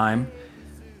at the time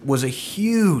was a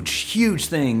huge, huge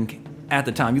thing at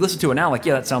the time. You listen to it now,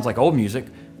 that sounds like old music,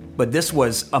 but this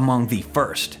was among the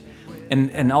first.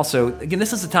 And also, again,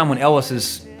 this is the time when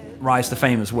Elvis's rise to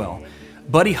fame as well.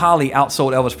 Buddy Holly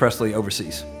outsold Elvis Presley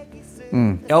overseas.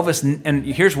 Elvis, and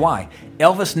here's why.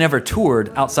 Elvis never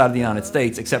toured outside of the United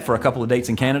States except for a couple of dates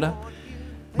in Canada.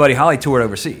 Buddy Holly toured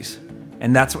overseas.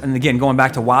 And again, going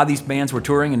back to why these bands were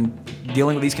touring and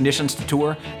dealing with these conditions to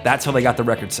tour, that's how they got the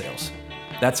record sales.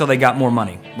 That's how they got more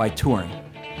money, by touring.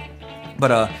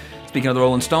 But speaking of the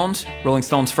Rolling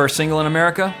Stones' first single in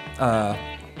America,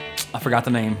 I forgot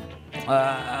the name.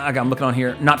 I'm looking on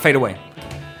here. Not Fade Away.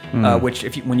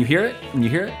 Which, when you hear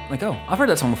it, like, oh, I've heard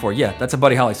that song before. Yeah, that's a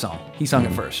Buddy Holly song. He sung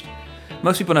it first.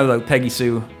 Most people know, though, Peggy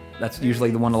Sue. That's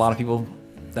usually the one a lot of people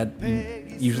that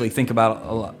usually think about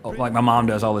a lot, like my mom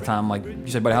does all the time. Like, you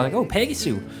say Buddy Holly, like, oh, Peggy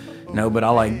Sue. No, but I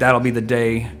like That'll Be the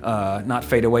Day, Not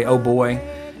Fade Away, Oh Boy.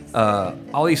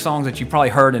 All these songs that you probably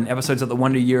heard in episodes of The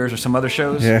Wonder Years or some other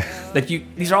shows. Yeah.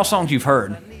 These are all songs you've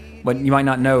heard, but you might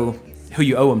not know who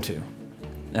you owe them to.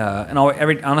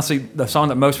 Honestly, the song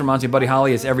that most reminds me of Buddy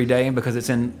Holly is Every Day, because it's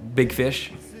in Big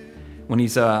Fish. When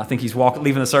he's, I think he's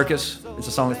leaving the circus. It's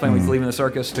a song that's playing when he's leaving the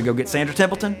circus to go get Sandra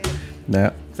Templeton.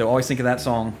 Yeah. So always think of that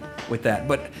song with that.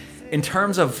 But in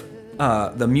terms of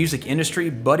the music industry,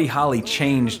 Buddy Holly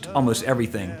changed almost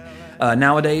everything.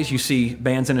 Nowadays, you see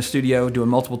bands in a studio doing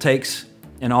multiple takes,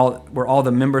 and where all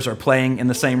the members are playing in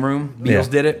the same room. Beatles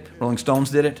did it. Rolling Stones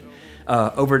did it.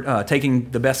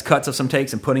 Taking the best cuts of some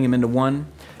takes and putting them into one,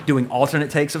 doing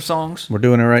alternate takes of songs. We're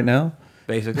doing it right now.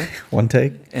 Basically, one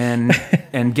take. And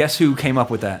guess who came up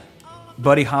with that?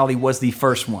 Buddy Holly was the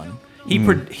first one.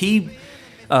 And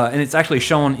it's actually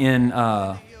shown in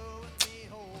the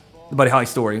Buddy Holly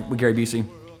story with Gary Busey,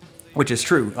 which is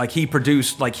true. Like he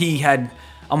produced, like he had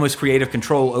almost creative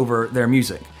control over their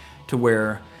music, to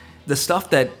where the stuff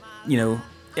that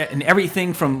and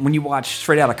everything from when you watch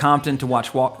Straight Outta Compton to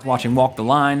watching Walk the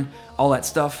Line, all that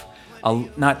stuff.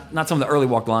 Not some of the early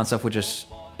Walk the Line stuff, which is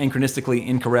anachronistically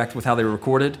incorrect with how they were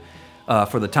recorded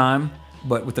for the time,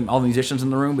 but with all the musicians in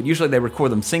the room. But usually they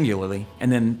record them singularly,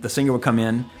 and then the singer would come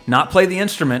in, not play the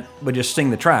instrument, but just sing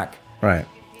the track. Right.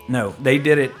 No, they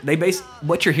did it. They based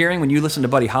what you're hearing when you listen to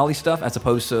Buddy Holly stuff, as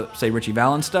opposed to say Richie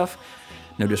Valens stuff.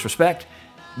 No disrespect,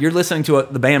 you're listening to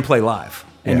the band play live,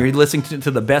 and you're listening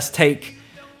to the best take,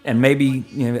 and maybe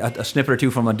a snippet or two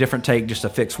from a different take just to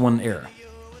fix one error.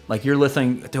 Like you're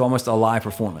listening to almost a live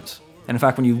performance. And in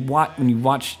fact, if you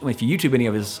YouTube any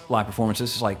of his live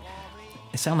performances, it's like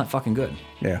it sounds that fucking good.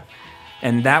 Yeah.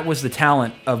 And that was the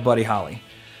talent of Buddy Holly,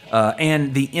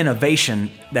 and the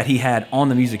innovation that he had on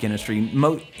the music industry.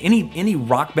 Any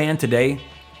rock band today,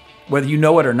 whether you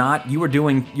know it or not, if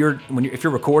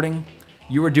you're recording,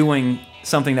 you were doing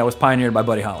something that was pioneered by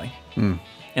Buddy Holly. And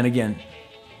again,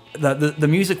 the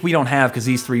music we don't have because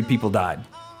these three people died.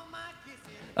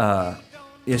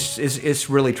 It's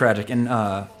really tragic, and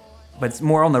but it's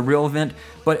more on the real event.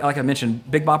 But like I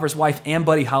mentioned, Big Bopper's wife and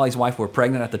Buddy Holly's wife were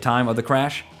pregnant at the time of the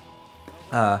crash.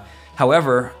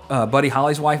 However, Buddy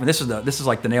Holly's wife, and this is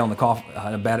like the nail in the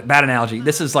coffin. Bad analogy.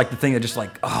 This is like the thing that just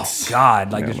like, oh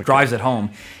God, like just drives it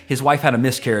home. His wife had a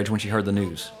miscarriage when she heard the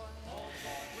news.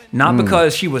 Not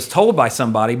because she was told by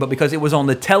somebody, but because it was on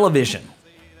the television.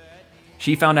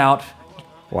 She found out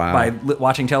by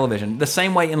watching television. The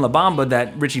same way in La Bamba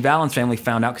that Richie Valens' family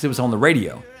found out because it was on the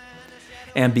radio.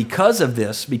 And because of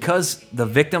this, because the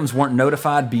victims weren't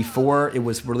notified before it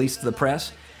was released to the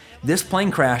press, this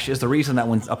plane crash is the reason that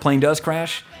when a plane does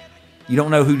crash, you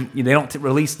don't know they don't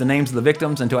release the names of the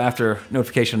victims until after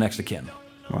notification of next of kin.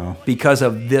 Wow. Because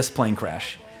of this plane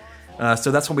crash.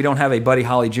 So that's why we don't have a Buddy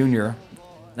Holly Jr.,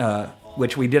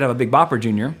 which we did have a Big Bopper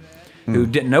Jr., who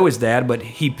didn't know his dad, but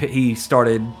he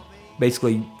started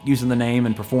basically using the name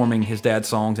and performing his dad's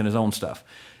songs and his own stuff.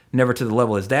 Never to the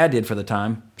level his dad did for the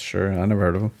time. Sure, I never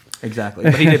heard of him. Exactly.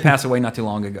 But he did pass away not too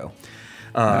long ago.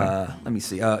 Let me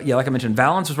see. Like I mentioned,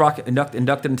 Valens was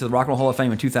inducted into the Rock and Roll Hall of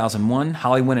Fame in 2001.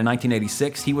 Holly went in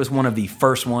 1986. He was one of the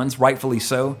first ones, rightfully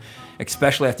so,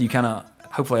 especially after you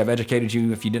hopefully I've educated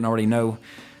you, if you didn't already know,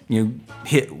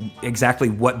 hit exactly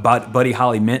what Buddy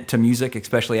Holly meant to music,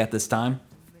 especially at this time.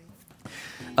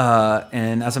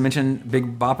 And as I mentioned,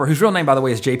 Big Bopper, whose real name, by the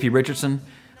way, is J.P. Richardson.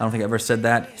 I don't think I ever said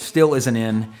that. Still isn't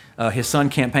in. His son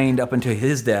campaigned up until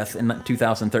his death in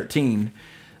 2013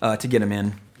 to get him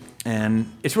in.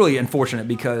 And it's really unfortunate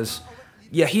because,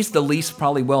 he's the least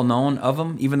probably well-known of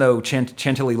them, even though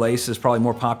Chantilly Lace is probably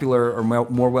more popular or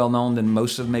more well-known than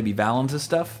most of maybe Valens'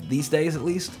 stuff these days, at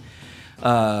least.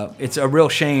 It's a real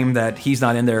shame that he's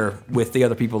not in there with the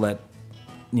other people that,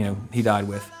 he died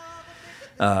with.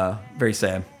 Very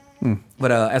sad.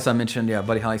 But as I mentioned,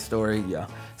 Buddy Holly's story,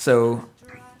 So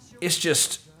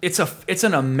it's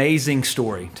an amazing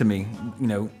story to me.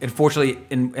 Unfortunately,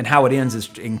 and how it ends is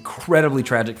incredibly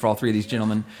tragic for all three of these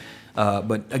gentlemen.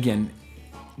 But again,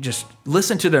 just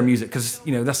listen to their music because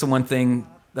that's the one thing.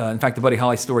 In fact, the Buddy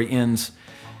Holly story ends.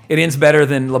 It ends better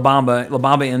than La Bamba. La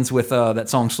Bamba ends with that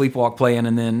song "Sleepwalk" playing,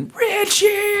 and then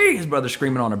Richie, his brother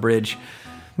screaming on a bridge.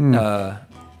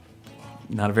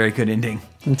 Not a very good ending.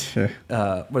 Where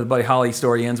the Buddy Holly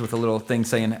story ends with a little thing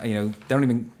saying, they don't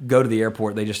even go to the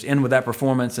airport. They just end with that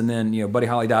performance, and then, Buddy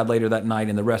Holly died later that night,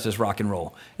 and the rest is rock and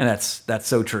roll. And that's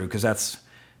so true because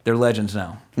they're legends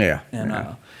now. Yeah.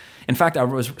 And in fact,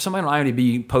 somebody on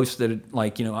IMDb posted I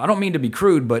don't mean to be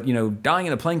crude, but dying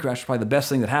in a plane crash is probably the best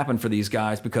thing that happened for these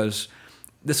guys because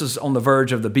this is on the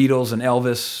verge of the Beatles and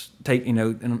Elvis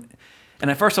and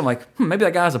at first I'm like, maybe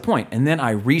that guy has a point. And then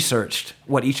I researched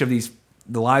what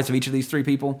the lives of each of these three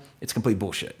people. It's complete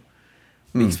bullshit.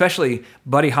 Especially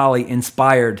Buddy Holly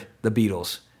inspired the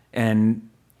Beatles and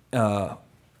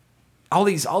all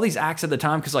these acts at the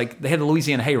time because they had the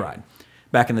Louisiana Hayride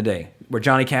back in the day where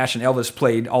Johnny Cash and Elvis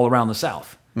played all around the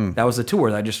South. That was the tour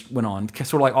that I just went on,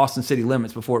 sort of like Austin City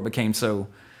Limits before it became so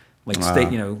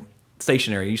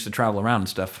stationary. He used to travel around and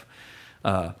stuff.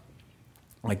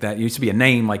 like that. It used to be a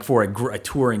name like for a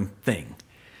touring thing,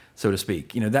 so to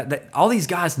speak. You know, that all these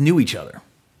guys knew each other.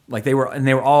 Like they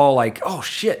were all like, oh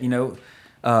shit, you know,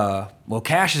 well,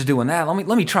 Cash is doing that.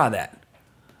 Let me try that.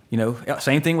 You know,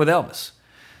 same thing with Elvis.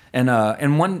 And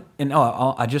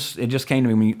it just came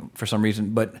to me for some reason.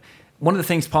 But one of the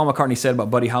things Paul McCartney said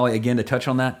about Buddy Holly, again to touch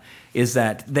on that, is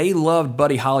that they loved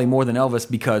Buddy Holly more than Elvis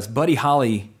because Buddy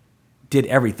Holly did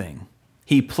everything.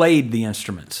 He played the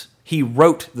instruments. He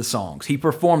wrote the songs. He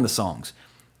performed the songs.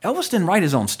 Elvis didn't write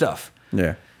his own stuff.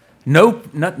 Yeah.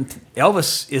 Nothing.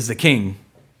 Elvis is the king,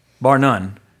 bar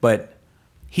none. But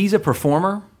he's a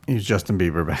performer. He's Justin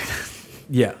Bieber back then.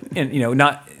 Yeah, and you know,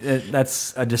 not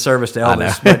that's a disservice to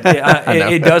Elvis, but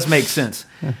it does make sense.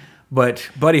 But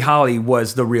Buddy Holly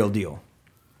was the real deal.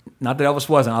 Not that Elvis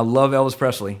wasn't. I love Elvis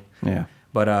Presley. Yeah.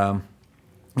 But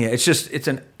yeah, it's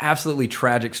an absolutely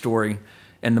tragic story.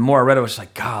 And the more I read it, I was just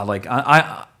like, God, like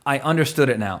I understood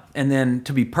it now. And then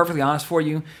to be perfectly honest for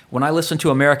you, when I listened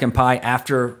to American Pie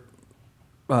after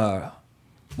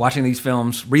watching these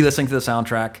films, re-listening to the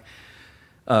soundtrack,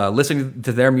 listening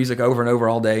to their music over and over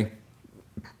all day,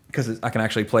 because I can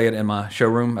actually play it in my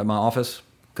showroom at my office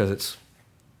because it's,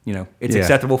 you know, it's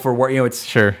acceptable for work. You know,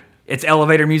 it's it's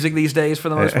elevator music these days for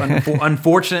the most part,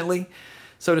 unfortunately,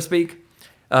 so to speak.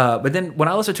 But then when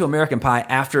I listen to American Pie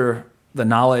after the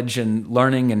knowledge and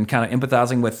learning and kind of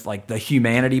empathizing with like the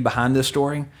humanity behind this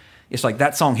story, it's like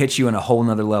that song hits you in a whole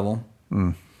nother level.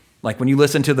 Mm. Like when you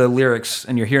listen to the lyrics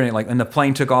and you're hearing it, like, and the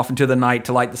plane took off into the night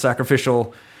to light the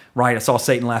sacrificial rite. I saw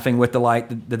Satan laughing with the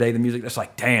light the day the music. It's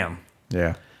like, damn.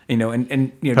 Yeah. You know,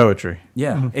 and you know, poetry.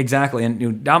 Yeah, exactly. And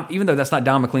you know, even though that's not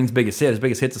Don McLean's biggest hit, his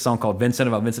biggest hit's a song called Vincent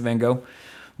about Vincent Van Gogh.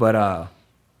 But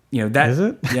you know, that is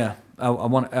it? Yeah, I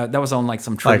want that was on like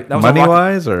some trivia. Like That was Money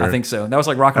Wise, or I think so. That was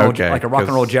like rock and roll, Okay, like a rock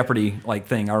and roll Jeopardy like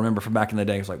thing. I remember from back in the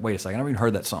day. I was like, wait a second, I never even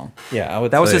heard that song. Yeah, I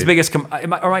would. That was his biggest.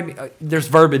 There's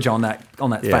verbiage on that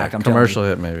fact. I'm commercial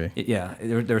telling you. hit maybe. Yeah,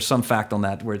 there's some fact on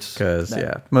that where it's because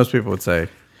most people would say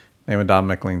name a Don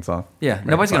McLean song. Yeah,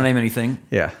 nobody's gonna name anything.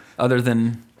 Yeah, other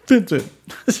than. Vincent.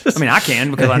 I mean, I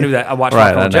can because I knew that I watched Rock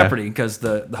and Roll I know. Jeopardy because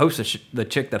the hostess, the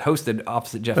chick that hosted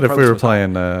opposite Jeff. But if Probst we were was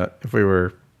playing, if we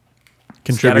were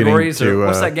contributing categories, or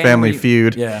what's to that game Family where you-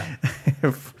 Feud, Yeah,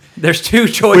 if there's two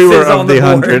choices we were on of the the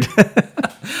board.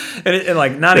 100, and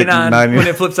like 99 90 when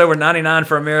it flips over 99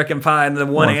 for American Pie, and the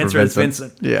one for answer is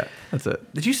Vincent. Yeah, that's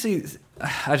it. Did you see?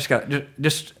 I just got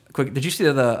just quick. Did you see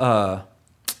the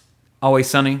Always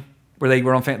Sunny where they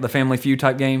were on the Family Feud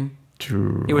type game?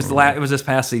 It was it was this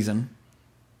past season.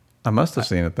 I must have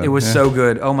seen it then. It was so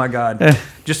good. Oh my God!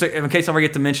 Just in case I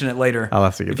forget to mention it later. I'll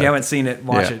have to get If back. you haven't seen it,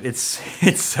 watch Yeah. it.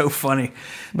 It's so funny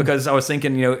because I was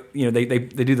thinking, you know, they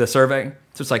do the survey,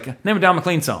 so it's like name a Don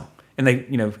McLean song, and they,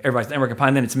 you know, everybody's American Pie,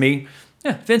 and then it's me,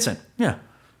 yeah, Vincent, yeah,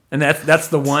 and that's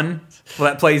the one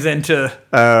that plays into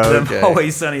the okay.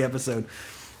 Always Sunny episode.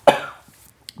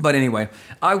 But anyway,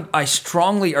 I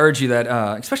strongly urge you that,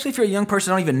 especially if you're a young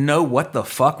person, don't even know what the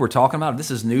fuck we're talking about. If this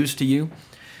is news to you.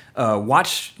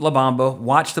 Watch La Bamba,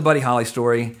 watch the Buddy Holly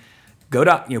story. Go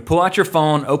to pull out your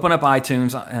phone, open up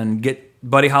iTunes, and get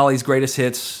Buddy Holly's greatest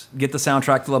hits. Get the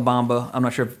soundtrack to La Bamba. I'm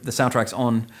not sure if the soundtrack's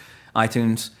on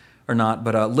iTunes or not,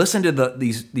 but listen to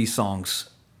these songs.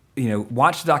 You know,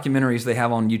 watch the documentaries they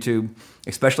have on YouTube,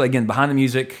 especially again behind the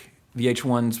music.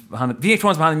 VH1's behind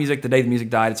the music. The day the music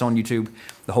died, it's on YouTube.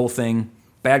 The whole thing,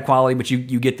 bad quality, but you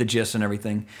get the gist and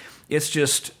everything.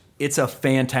 It's a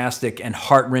fantastic and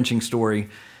heart-wrenching story.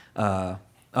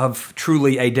 Of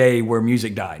truly a day where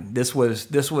music died. This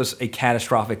was a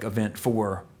catastrophic event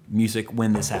for music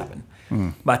when this happened.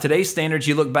 By today's standards,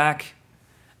 you look back,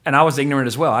 and I was ignorant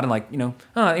as well. I didn't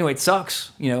anyway, it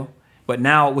sucks, But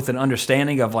now with an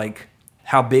understanding of like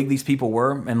how big these people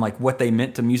were and like what they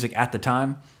meant to music at the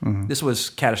time, this was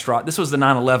catastrophic. This was the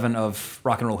 9/11 of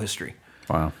rock and roll history.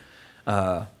 Wow.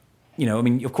 I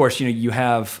mean, of course, you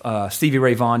have Stevie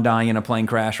Ray Vaughan dying in a plane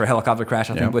crash or a helicopter crash,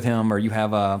 I think, with him, or you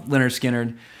have Leonard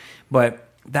Skinner. But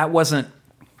that was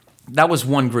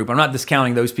one group. I'm not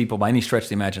discounting those people by any stretch of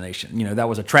the imagination. That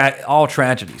was all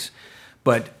tragedies.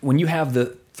 But when you have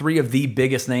the three of the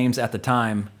biggest names at the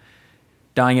time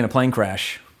dying in a plane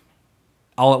crash,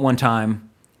 all at one time,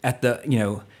 at the,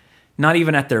 not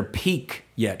even at their peak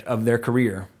yet of their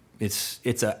career, it's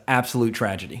an absolute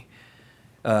tragedy.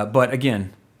 But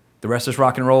again, the rest is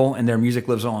rock and roll, and their music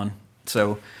lives on.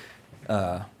 So,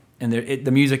 and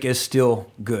the music is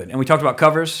still good. And we talked about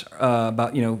covers,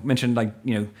 mentioned like,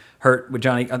 Hurt with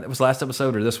Johnny. It was last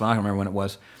episode or this one. I don't remember when it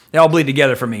was. They all bleed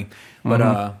together for me.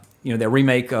 But, their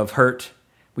remake of Hurt,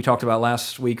 we talked about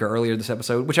last week or earlier this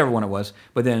episode, whichever one it was.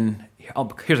 But then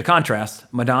here's a contrast.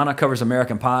 Madonna covers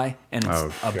American Pie, and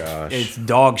it's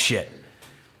dog shit.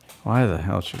 Why the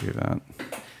hell should you do that?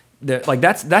 Like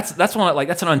that's one, like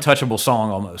that's an untouchable song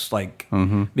almost, like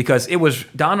because it was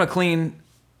Don McLean,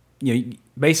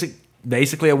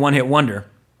 basically a one hit wonder,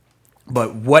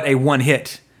 but what a one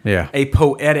hit, a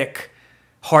poetic,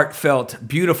 heartfelt,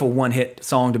 beautiful one hit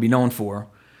song to be known for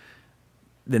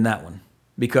than that one,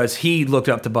 because he looked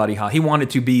up to Buddy Holly, he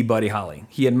wanted to be Buddy Holly,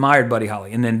 he admired Buddy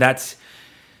Holly, and then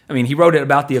he wrote it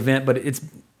about the event, but it's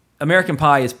American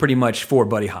Pie is pretty much for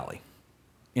Buddy Holly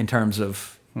in terms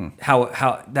of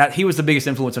how that he was the biggest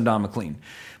influence on Don McLean.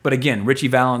 But again, Ritchie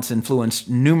Valens influenced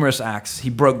numerous acts. He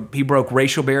broke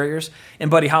racial barriers, and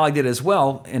Buddy Holly did as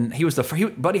well. And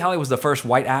Buddy Holly was the first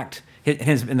white act.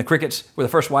 And the Crickets were the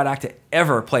first white act to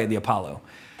ever play at the Apollo.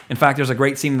 In fact, there's a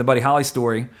great scene in the Buddy Holly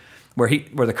story where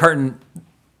the curtain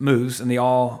moves and the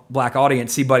all black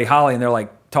audience see Buddy Holly and they're like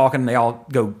talking. And they all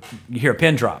go. You hear a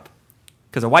pin drop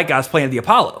because a white guy's playing at the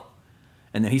Apollo,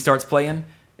 and then he starts playing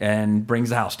and brings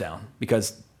the house down,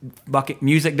 because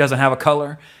music doesn't have a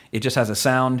color, it just has a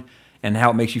sound and how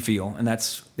it makes you feel, and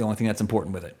that's the only thing that's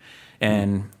important with it.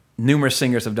 And numerous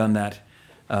singers have done that,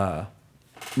 not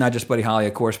just Buddy Holly,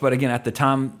 of course, but again, at the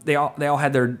time, they all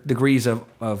had their degrees of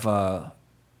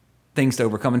things to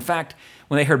overcome. In fact,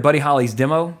 when they heard Buddy Holly's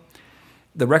demo,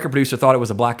 the record producer thought it was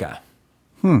a black guy.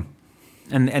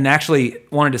 And actually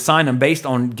wanted to sign him based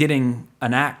on getting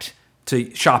an act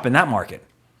to shop in that market.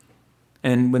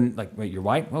 And when, like, wait, you're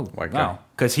white? Oh, White wow. guy.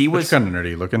 Because he was... It's kind of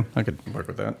nerdy looking. I could work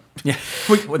with that. Yeah.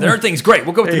 Well, the nerd thing's great.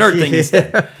 We'll go with the nerd thing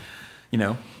instead.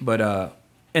 But,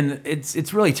 and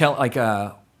it's really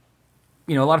a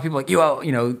lot of people like,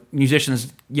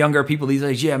 musicians, younger people these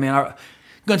days,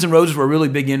 Guns N' Roses were a really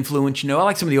big influence. I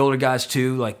like some of the older guys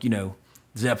too, like,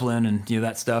 Zeppelin and,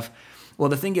 that stuff. Well,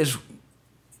 the thing is,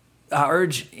 I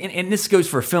urge, and this goes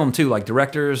for film too, like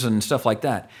directors and stuff like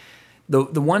that.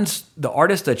 The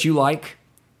artists that you like,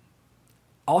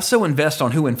 also invest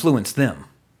on who influenced them,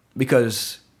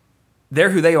 because they're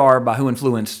who they are by who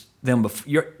influenced them.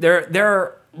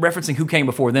 They're referencing who came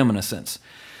before them in a sense.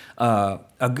 Like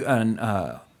when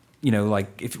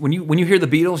you hear the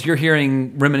Beatles, you're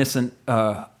hearing reminiscent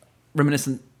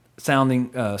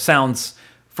sounding sounds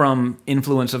from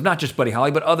influence of not just Buddy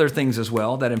Holly, but other things as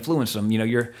well that influenced them.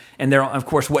 And they're, of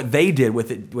course, what they did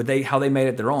with it, how they made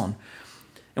it their own.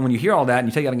 And when you hear all that and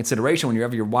you take that into consideration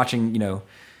whenever you're watching, when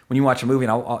you watch a movie,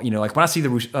 and like when I see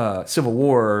the Civil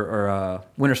War or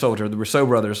Winter Soldier, the Rousseau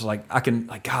brothers, like I can,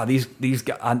 like, God,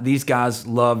 these guys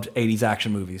loved 80s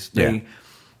action movies.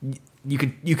 You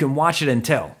can watch it and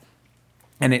tell,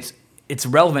 and it's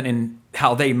relevant in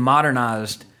how they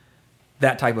modernized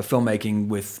that type of filmmaking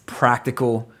with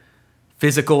practical,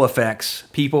 physical effects,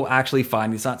 people actually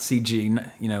fighting. It's not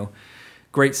CG,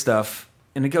 great stuff.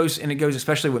 And it goes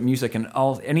especially with music and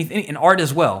anything and art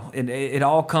as well. It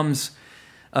all comes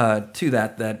to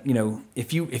that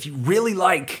if you really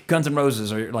like Guns N'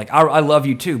 Roses, or like I love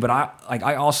you too, but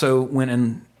I also went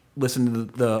and listened to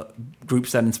the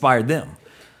groups that inspired them.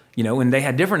 And they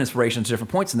had different inspirations at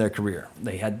different points in their career.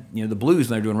 They had, the blues,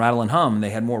 and they were doing Rattle and Hum, and they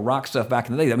had more rock stuff back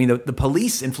in the day. I mean, the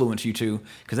Police influenced U2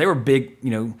 because they were big.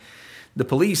 The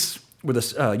Police were the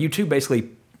U2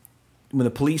 basically when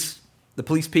the Police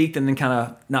peaked and then kind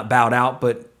of not bowed out,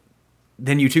 but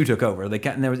then U2 took over. In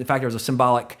fact, there was a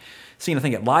symbolic scene, I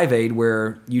think, at Live Aid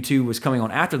where U2 was coming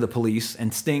on after the Police,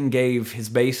 and Sting gave his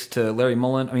bass to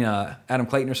Adam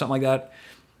Clayton or something like that.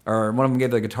 Or one of them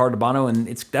gave the guitar to Bono, and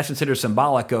that's considered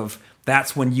symbolic of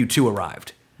that's when U2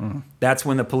 arrived. Mm-hmm. That's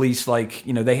when the Police, they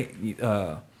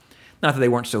not that they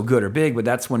weren't so good or big, but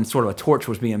that's when sort of a torch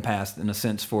was being passed in a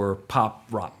sense for pop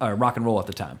rock and roll at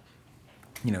the time.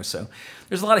 So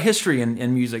there's a lot of history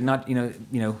in music, not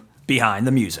behind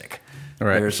the music.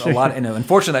 Right. There's a lot.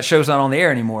 Unfortunately, that show's not on the air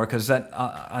anymore because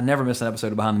I never miss an episode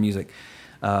of Behind the Music.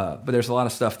 But there's a lot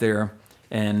of stuff there,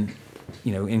 and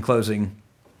in closing.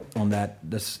 On that,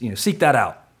 seek that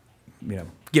out.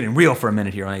 Getting real for a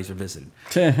minute here on A's Revisited.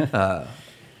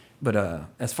 But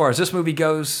as far as this movie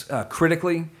goes,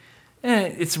 critically,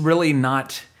 it's really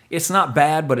not. It's not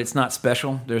bad, but it's not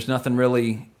special. There's nothing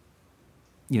really,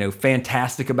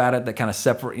 fantastic about it that kind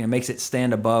of makes it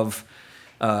stand above,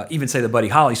 even say the Buddy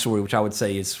Holly story, which I would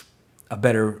say is a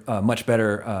better, much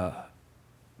better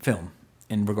film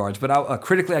in regards. But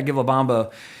critically, I give La Bamba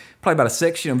probably about a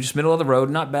 6. Just middle of the road,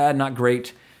 not bad, not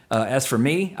great. As for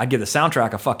me, I'd give the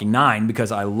soundtrack a fucking 9 because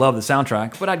I love the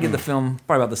soundtrack. But I'd give the film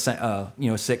probably about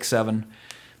the 6, 7.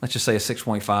 Let's just say a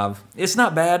 6.5. It's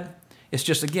not bad. It's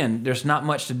just, again, there's not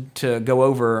much to go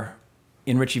over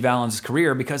in Ritchie Valens'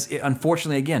 career because it,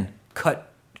 unfortunately, again,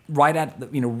 cut right at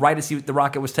right as the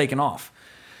rocket was taken off.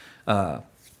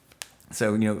 Regardless,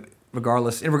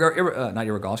 not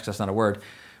irregardless because that's not a word.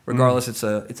 Regardless, it's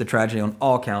a tragedy on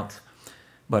all counts.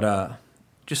 But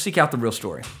just seek out the real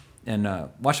story and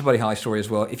watch the Buddy Holly story as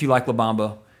well. If you like La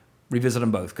Bamba, revisit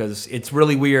them both because it's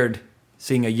really weird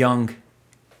seeing a young,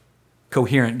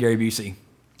 coherent Gary Busey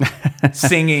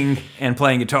singing and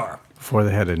playing guitar. Before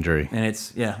the head injury.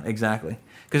 And yeah, exactly.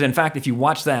 Because in fact, if you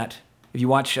watch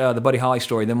the Buddy Holly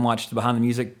story, then watch the Behind the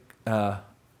Music that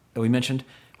we mentioned,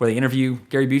 where they interview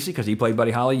Gary Busey because he played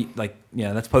Buddy Holly,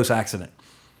 that's post-accident.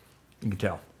 You can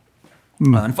tell.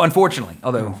 Unfortunately,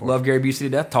 although love Gary Busey to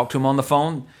death, talk to him on the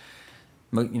phone.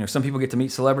 Some people get to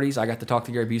meet celebrities. I got to talk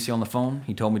to Gary Busey on the phone.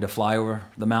 He told me to fly over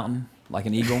the mountain like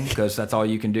an eagle because that's all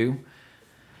you can do.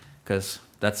 Because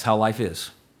that's how life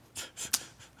is.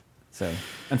 So,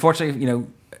 unfortunately,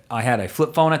 I had a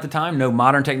flip phone at the time, no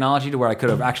modern technology to where I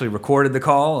could have actually recorded the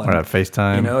call. Or that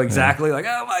FaceTime. Exactly. Like,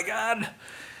 oh my God.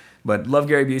 But love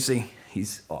Gary Busey.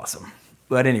 He's awesome.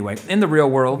 But anyway, in the real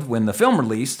world, when the film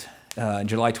released,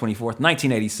 July 24th,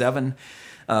 1987,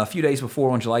 a few days before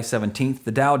on July 17th,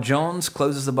 the Dow Jones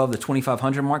closes above the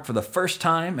 2,500 mark for the first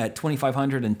time at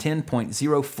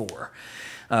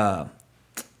 2,510.04.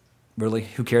 Really,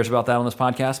 who cares about that on this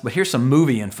podcast? But here's some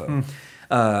movie info.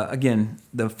 Again,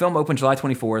 the film opened July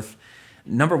 24th.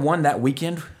 Number one that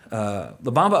weekend, La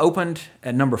Bamba opened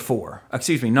at number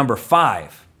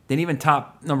 5. Didn't even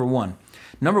top number 1.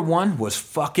 Number 1 was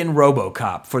fucking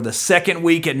RoboCop for the second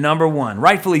week at number 1.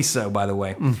 Rightfully so, by the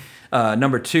way.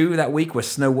 Number 2 that week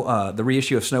was the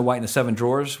reissue of Snow White and the Seven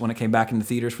Dwarfs when it came back into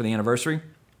theaters for the anniversary.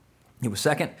 It was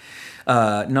second.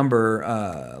 I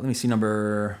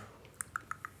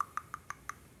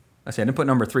didn't put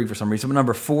number 3 for some reason, but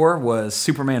number 4 was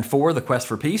Superman 4, The Quest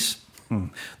for Peace,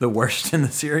 the worst in the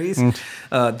series.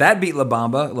 That beat La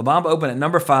Bamba. La Bamba opened at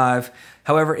number 5.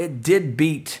 However, it did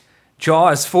beat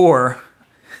Jaws 4,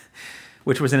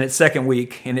 which was in its second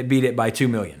week, and it beat it by 2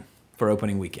 million for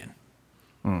opening weekend.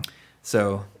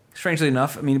 So, strangely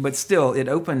enough, but still, it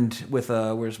opened with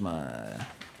where's my...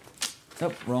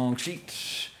 Oh, wrong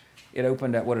sheet. It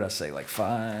opened at, what did I say, like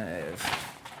 5...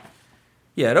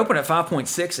 Yeah, it opened at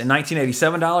 5.6 in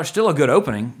 $1987. Still a good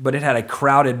opening, but it had a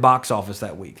crowded box office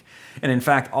that week. And in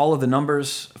fact, all of the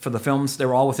numbers for the films, they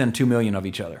were all within 2 million of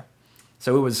each other.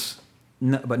 So it was,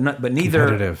 but neither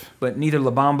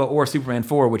La Bamba or Superman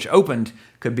 4, which opened,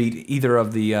 could beat either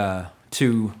of the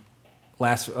two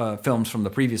last films from the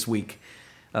previous week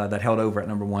that held over at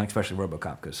number 1, especially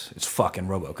RoboCop, because it's fucking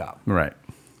RoboCop. Right.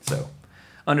 So,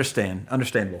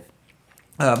 understandable.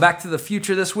 Back to the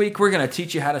Future this week, we're going to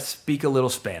teach you how to speak a little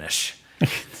Spanish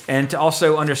and to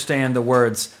also understand the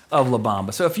words of La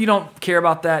Bamba. So if you don't care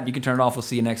about that, you can turn it off. We'll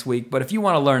see you next week. But if you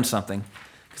want to learn something,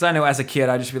 because I know as a kid,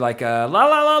 I'd just be like, la la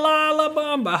la la La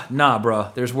Bamba. Nah, bro,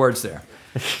 there's words there.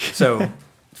 So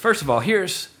first of all,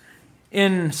 here's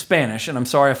in Spanish, and I'm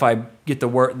sorry if I get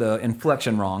the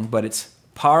inflection wrong, but it's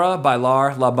para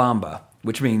bailar la bamba,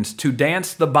 which means to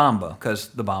dance the bamba, because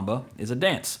the bamba is a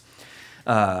dance.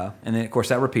 And then, of course,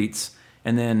 that repeats.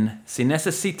 And then, se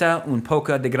necesita un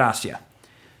poco de gracia.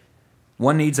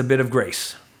 One needs a bit of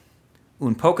grace.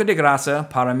 Un poco de gracia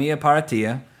para mí, para ti.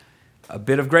 A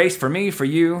bit of grace for me, for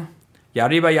you. Y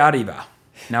arriba.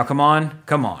 Now, come on.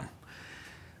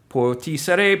 Por ti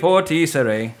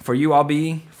seré. For you I'll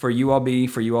be, for you I'll be,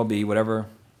 for you I'll be. Whatever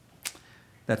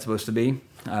that's supposed to be.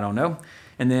 I don't know.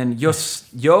 And then, yo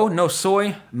no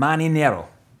soy marinero.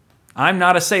 I'm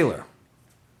not a sailor.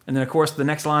 And then, of course, the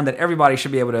next line that everybody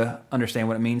should be able to understand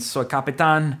what it means. Soy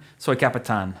capitan.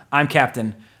 I'm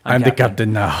captain. I'm the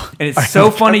captain now. And it's so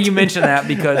funny you mention that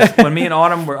because when me and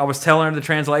Autumn I was telling her the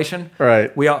translation.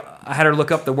 Right. I had her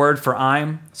look up the word for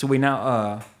I'm. So we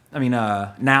now,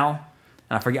 now.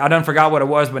 And I done forgot what it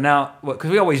was, but now,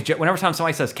 because we always, whenever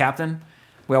somebody says captain,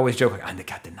 we always joke, like, I'm the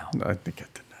captain now. I'm the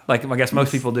captain now. Like, I guess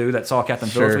most people do that saw Captain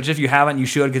Phillips, which if you haven't, you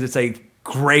should because it's a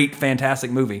great, fantastic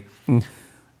movie.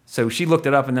 So she looked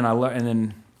it up, and then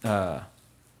I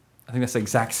think that's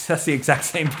the exact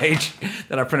same page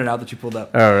that I printed out that you pulled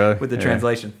up. Oh, really? With the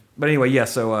translation. But anyway, yeah.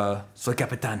 So soy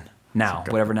capitán now,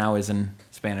 whatever now is in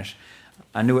Spanish.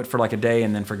 I knew it for like a day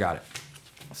and then forgot it.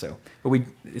 So,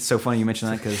 it's so funny you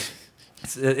mentioned that because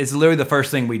it's literally the first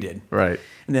thing we did. Right.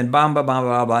 And then bamba,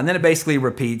 bamba, bamba, and then it basically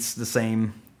repeats the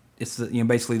same. It's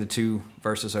basically the two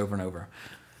verses over and over.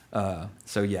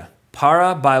 So yeah.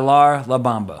 Para bailar la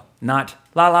bamba, not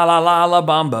la la la la la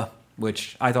bamba,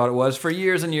 which I thought it was for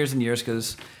years and years and years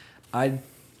because when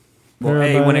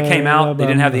it came out, they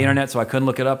didn't have the internet, so I couldn't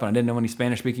look it up, and I didn't know any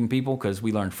Spanish-speaking people because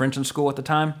we learned French in school at the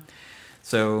time,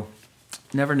 so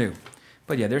never knew.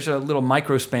 But yeah, there's a little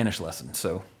micro-Spanish lesson,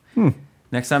 so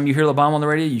next time you hear La Bamba on the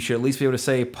radio, you should at least be able to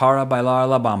say para bailar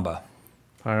la bamba.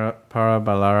 Para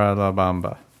bailar la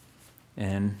bamba.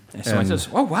 And somebody says,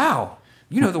 "Oh wow,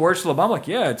 you know the words to the Bamba?" I'm like,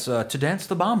 yeah, it's to dance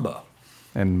the Bamba.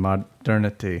 And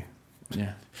modernity.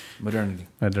 Yeah, modernity.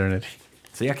 Modernity.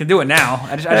 See, I can do it now.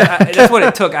 That's what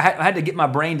it took. I had to get my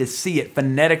brain to see it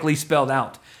phonetically spelled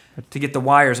out to get the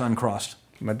wires uncrossed.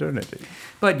 Modernity.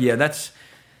 But yeah,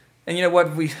 and you know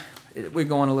what, we're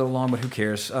going a little long, but who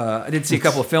cares? I did see a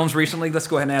couple of films recently. Let's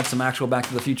go ahead and add some actual Back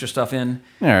to the Future stuff in.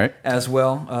 All right. As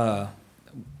well.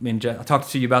 I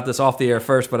talked to you about this off the air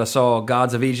first, but I saw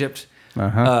Gods of Egypt.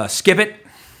 Skip it.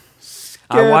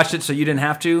 I watched it so you didn't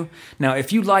have to. Now,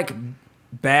 if you like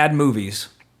bad movies,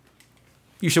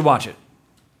 you should watch it.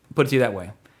 Put it to you that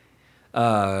way.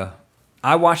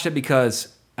 I watched it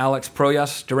because Alex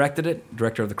Proyas directed it,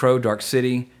 director of The Crow, Dark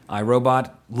City,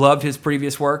 iRobot. Loved his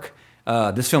previous work.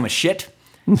 This film is shit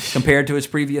compared to his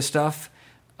previous stuff.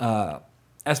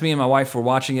 As me and my wife were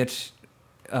watching it,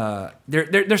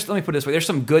 there's, let me put it this way, there's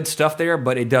some good stuff there,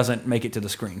 but it doesn't make it to the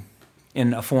screen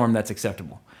in a form that's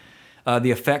acceptable.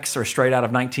 The effects are straight out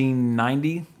of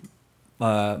 1990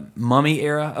 mummy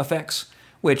era effects,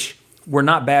 which were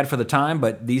not bad for the time,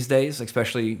 but these days,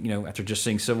 especially after just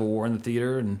seeing Civil War in the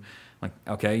theater, and like,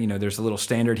 okay, there's a little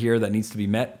standard here that needs to be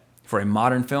met for a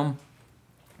modern film.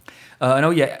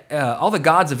 All the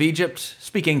gods of Egypt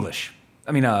speak English.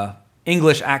 I mean,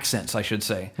 English accents, I should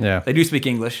say. Yeah, they do speak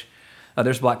English.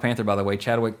 There's Black Panther, by the way,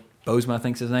 Chadwick Boseman, I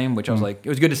think's his name, which I was like, it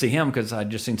was good to see him because I'd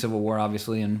just seen Civil War,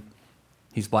 obviously, and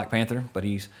he's Black Panther, but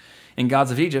he's in Gods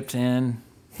of Egypt, and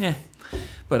yeah.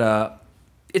 But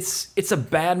it's a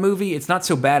bad movie. It's not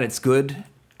so bad, it's good.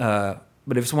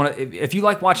 But if you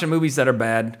like watching movies that are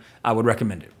bad, I would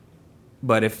recommend it.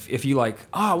 But if you like,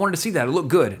 I wanted to see that, it looked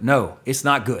good. No, it's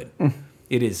not good.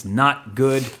 It is not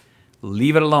good.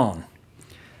 Leave it alone.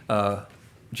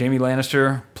 Jamie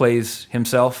Lannister plays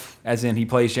himself, as in he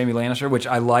plays Jamie Lannister, which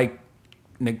I like.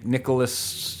 Nicholas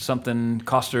something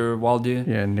Coster-Waldau.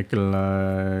 Yeah,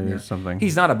 Nikolai something.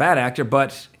 He's not a bad actor,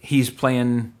 but he's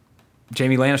playing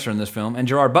Jamie Lannister in this film. And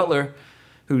Gerard Butler,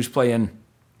 who's playing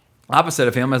opposite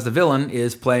of him as the villain,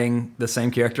 is playing the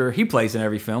same character he plays in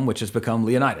every film, which has become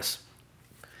Leonidas.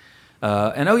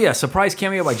 Surprise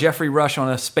cameo by Jeffrey Rush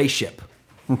on a spaceship.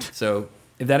 So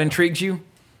if that intrigues you,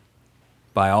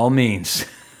 by all means,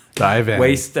 dive in.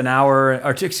 Waste 2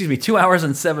 hours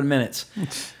and 7 minutes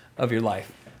of your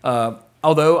life.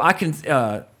 Although I can,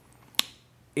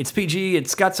 it's PG.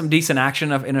 It's got some decent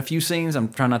action in a few scenes.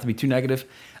 I'm trying not to be too negative.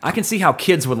 I can see how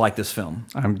kids would like this film.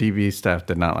 IMDb staff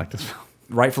did not like this film.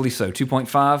 Rightfully so.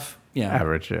 2.5. Yeah.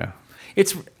 Average. Yeah.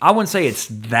 I wouldn't say it's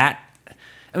that.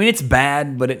 I mean, it's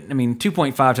bad, but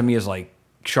 2.5 to me is like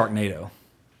Sharknado.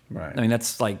 Right. I mean,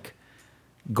 that's like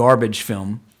garbage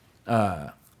film.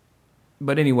 But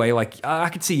anyway, like I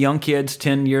could see young kids,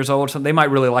 10 years old, or something, they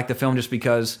might really like the film just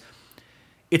because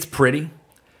it's pretty.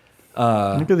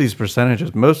 Look at these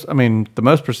percentages. The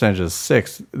most percentage is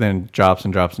 6, then drops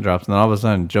and drops and drops, and then all of a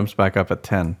sudden jumps back up at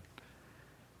 10.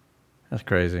 That's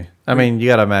crazy. I mean, you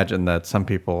got to imagine that some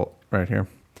people right here.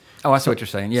 Oh, I see what you're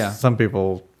saying. Yeah. Some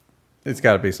people, it's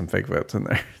got to be some fake votes in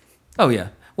there. Oh yeah.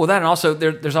 Well, that, and also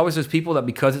there's always those people that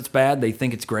because it's bad, they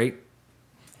think it's great.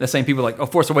 The same people are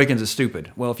like, Force Awakens is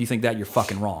stupid. Well, if you think that, you're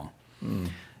fucking wrong.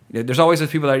 There's always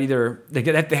those people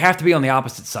that they have to be on the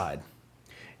opposite side.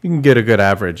 You can get a good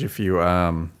average if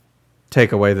you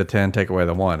take away the 10, take away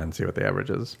the 1, and see what the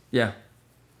average is. Yeah.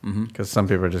 Because some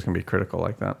people are just going to be critical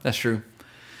like that. That's true.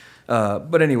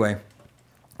 But anyway,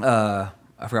 I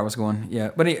forgot what's going.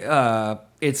 Yeah. But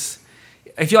it's,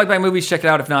 if you like bad movies, check it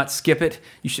out. If not, skip it.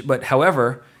 You should. But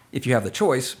however, if you have the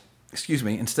choice,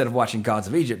 instead of watching Gods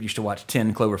of Egypt, you should watch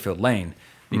 10 Cloverfield Lane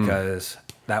because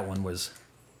that one was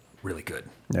really good.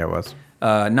 Yeah, it was.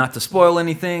 Not to spoil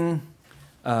anything,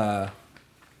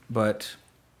 but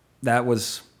that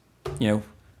was,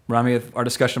 remind me of our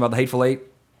discussion about The Hateful Eight,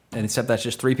 and except that's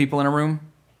just 3 people in a room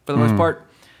for the most part.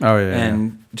 Oh, yeah.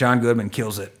 And John Goodman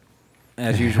kills it,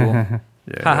 as usual. Ha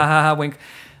ha ha ha, wink.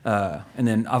 And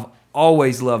then I've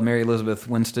always loved Mary Elizabeth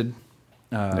Winstead.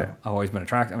 I've always been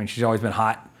attracted. I mean, she's always been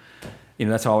hot.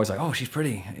 That's always like, oh, she's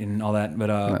pretty and all that. But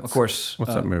of course,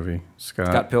 what's that movie?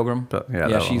 Scott Pilgrim.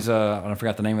 Yeah, she's. I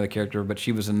forgot the name of the character, but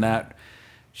she was in that.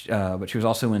 But she was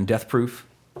also in Death Proof.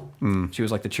 She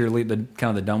was like the cheerleader, kind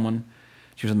of the dumb one.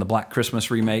 She was in the Black Christmas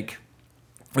remake,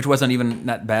 which wasn't even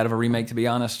that bad of a remake, to be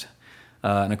honest.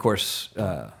 And of course,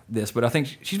 this. But I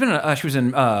think she was in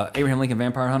Abraham Lincoln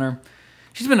Vampire Hunter.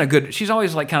 She's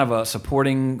always like kind of a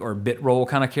supporting or bit role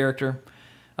kind of character.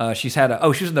 She was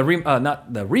in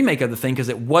not the remake of the thing because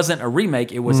it wasn't a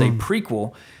remake. It was a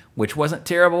prequel, which wasn't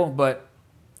terrible, but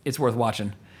it's worth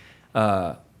watching.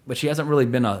 But she hasn't really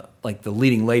been the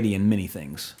leading lady in many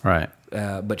things. Right.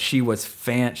 But she was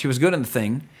good in the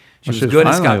thing. She was good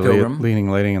in Scott Pilgrim.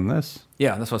 Leading in this.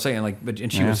 Yeah, that's what I'm saying.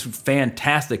 And she was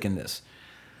fantastic in this.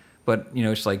 But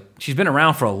it's like she's been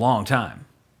around for a long time.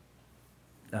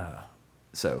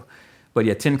 But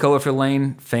yeah, 10 Cloverfield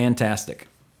Lane, fantastic.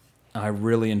 I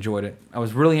really enjoyed it. I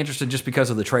was really interested just because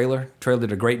of the trailer. The trailer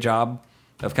did a great job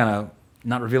of kind of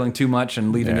not revealing too much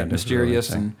and leaving it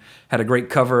mysterious, and had a great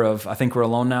cover of I Think We're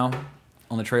Alone Now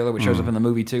on the trailer, which shows up in the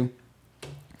movie too.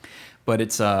 But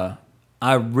it's I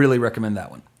really recommend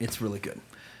that one. It's really good.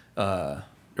 It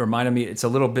reminded me, it's a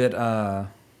little bit I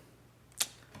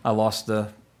lost the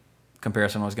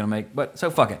comparison I was going to make, but so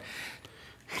fuck it.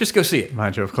 Just go see it.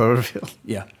 Mind you of Cloverfield.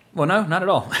 Yeah. Well, no, not at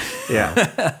all.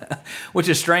 Yeah. Which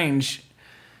is strange.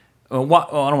 Well,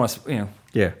 I don't want to,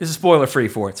 Yeah. This is spoiler free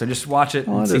for it, so just watch it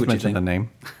and see what you think. The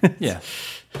name. Yeah.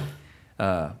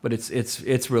 But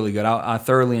it's really good. I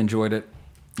thoroughly enjoyed it.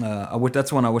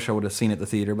 That's one I wish I would have seen at the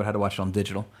theater, but I had to watch it on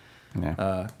digital.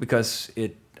 Yeah. Because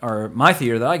my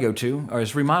theater that I go to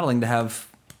is remodeling to have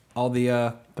all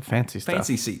the fancy stuff.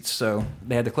 Fancy seats. So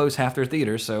they had to close half their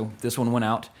theaters, so this one went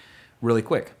out really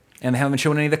quick. And they haven't been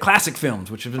showing any of the classic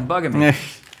films, which has been bugging me.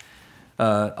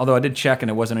 Although I did check, and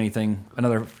it wasn't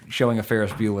another showing of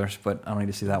Ferris Bueller's, but I don't need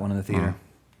to see that one in the theater.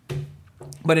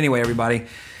 But anyway, everybody,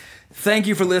 thank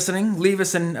you for listening. Leave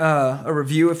us a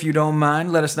review if you don't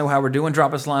mind. Let us know how we're doing.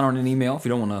 Drop us a line on an email if you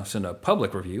don't want to send a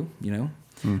public review,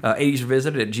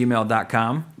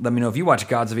 80srevisited@gmail.com. Let me know if you watch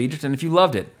Gods of Egypt and if you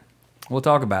loved it. We'll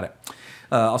talk about it.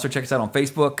 Also, check us out on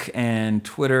Facebook and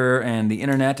Twitter and the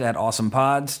internet at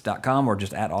awesomepods.com or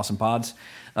just at awesomepods.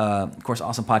 Of course,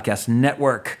 Awesome Podcast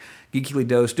Network, Geekly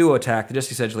Dose, Duo Attack, the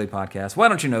Jesse Sedgley Podcast, Why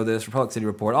Don't You Know This, Republic City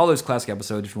Report, all those classic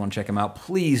episodes. If you want to check them out,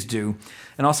 please do.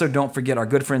 And also, don't forget our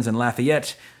good friends in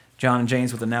Lafayette, John and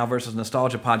James with the Now versus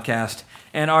Nostalgia podcast,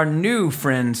 and our new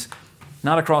friends,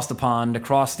 not across the pond,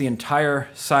 across the entire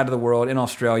side of the world in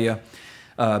Australia,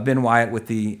 Ben Wyatt with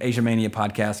the Asia Mania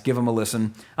podcast. Give them a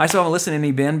listen. I still haven't listened to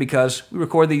any Ben because we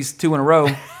record these 2 in a row.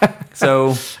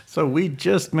 So we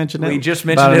just mentioned it. We just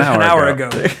mentioned it an hour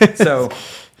ago.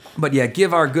 But yeah,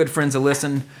 give our good friends a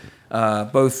listen,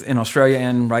 both in Australia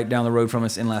and right down the road from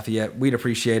us in Lafayette. We'd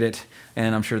appreciate it,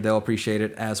 and I'm sure they'll appreciate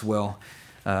it as well.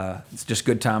 It's just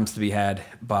good times to be had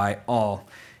by all.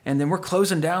 And then we're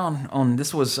closing down on,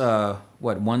 this was,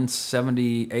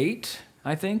 178,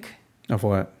 I think? Of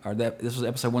what? This was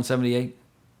episode 178?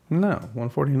 No,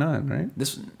 149, right?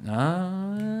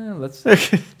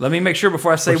 Let me make sure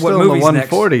before I say We're what still movie's in the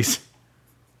next. 140s.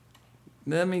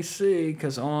 Let me see,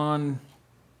 because sorry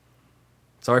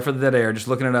for the dead air, just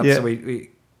looking it up. Yeah. So we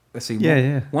let's see.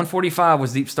 Yeah. 145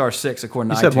 was Deep Star 6 according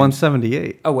to You said iTunes.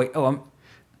 178. Oh wait,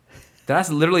 did I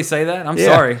literally say that? I'm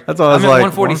Yeah, sorry. that's all I was like.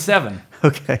 147.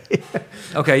 Okay.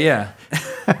 Okay, yeah.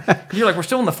 You're like, we're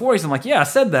still in the 40s. I'm like, yeah, I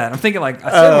said that. I'm thinking like,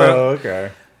 I said okay.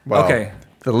 Well, okay.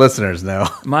 The listeners know.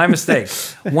 My mistake.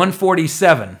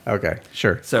 147. Okay,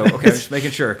 sure. So, okay, just making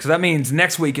sure. Because that means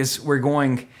next week we're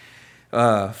going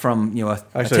from,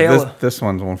 Actually, this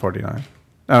one's 149.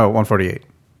 Oh, 148.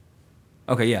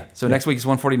 Okay, yeah. So next week is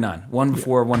 149. One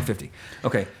before 150.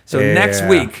 Okay, so next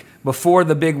week, before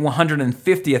the big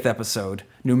 150th episode,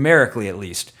 numerically at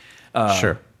least.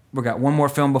 Sure. We got one more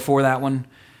film before that one.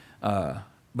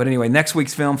 But anyway, next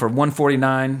week's film for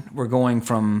 149, we're going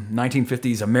from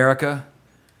 1950s America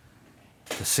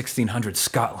to 1600s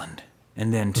Scotland,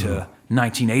 and then to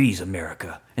 1980s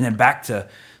America, and then back to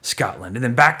Scotland, and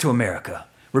then back to America,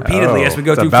 repeatedly as we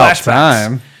go through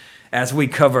flashbacks. As we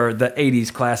cover the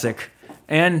 80s classic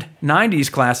and 90s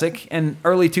classic and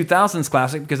early 2000s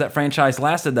classic, because that franchise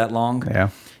lasted that long. Yeah.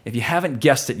 If you haven't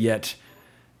guessed it yet,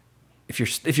 if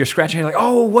you're scratching your head like,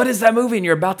 oh, what is that movie? And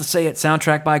you're about to say it,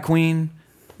 soundtrack by Queen,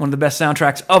 one of the best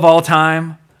soundtracks of all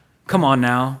time. Come on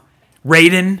now.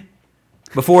 Raiden,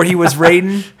 before he was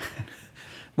Raiden,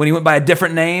 when he went by a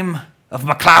different name of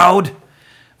MacLeod.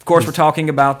 Of course, we're talking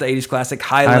about the 80s classic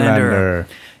Highlander.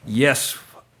 Yes,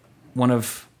 one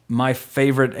of my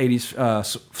favorite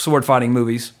 80s sword fighting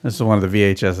movies. This is one of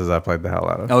the VHSs I played the hell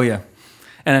out of. Oh, yeah.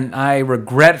 And I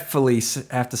regretfully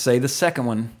have to say the second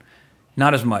one,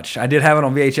 not as much. I did have it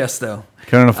on VHS, though.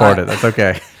 Couldn't afford it. That's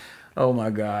okay. Oh, my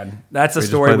God. That's a We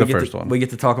just story played the first one. we get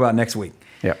to talk about next week.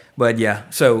 Yeah. But, yeah.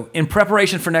 So, in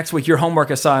preparation for next week, your homework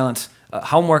assignment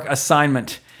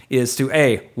is to,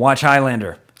 A, watch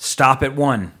Highlander. Stop at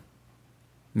 1.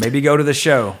 Maybe go to the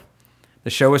show. The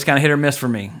show was kind of hit or miss for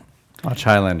me. Watch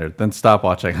Highlander, then stop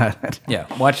watching Highlander. Yeah,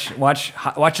 watch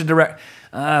the direct.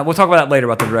 We'll talk about that later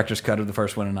about the director's cut of the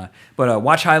first one and I. But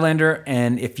watch Highlander,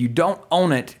 and if you don't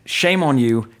own it, shame on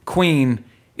you. Queen,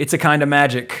 It's a Kind of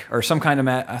Magic, or Some Kind of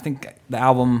I think the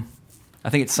album. I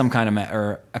think it's Some Kind of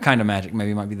or A Kind of Magic.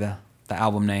 Maybe might be the the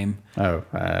album name. Oh,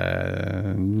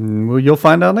 well, you'll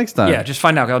find out next time. Yeah, just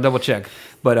find out. I'll double check.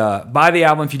 But buy the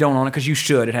album if you don't own it, because you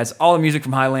should. It has all the music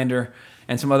from Highlander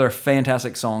and some other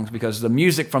fantastic songs, because the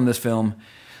music from this film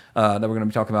that we're going to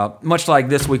be talking about, much like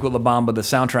this week with La Bamba, the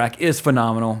soundtrack is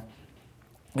phenomenal.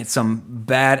 It's some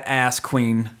badass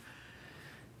Queen,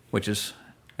 which is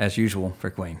as usual for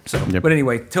Queen. So, Yep. But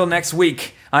anyway, till next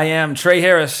week, I am Trey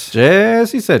Harris.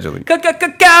 Jesse Sedgley.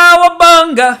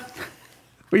 Cowabunga.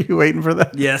 Were you waiting for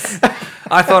that? Yes.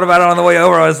 I thought about it on the way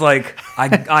over. I was like, I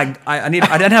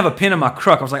didn't have a pen in my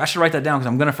crook. I was like, I should write that down because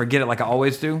I'm going to forget it like I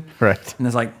always do. Right. And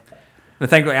it's like, but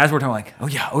thankfully, as we're talking, like, oh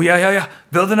yeah.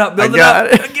 Building up. I got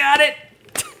it. I got it.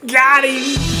 Got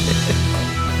him.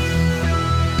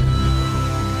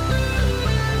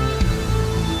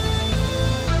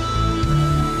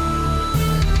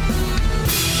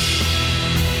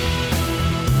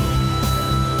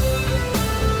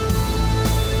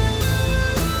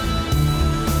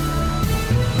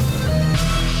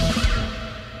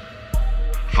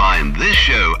 Find this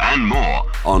show and more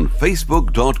on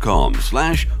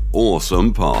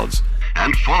Facebook.com/AwesomePods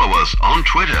and follow us on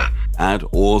Twitter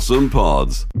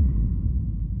 @AwesomePods.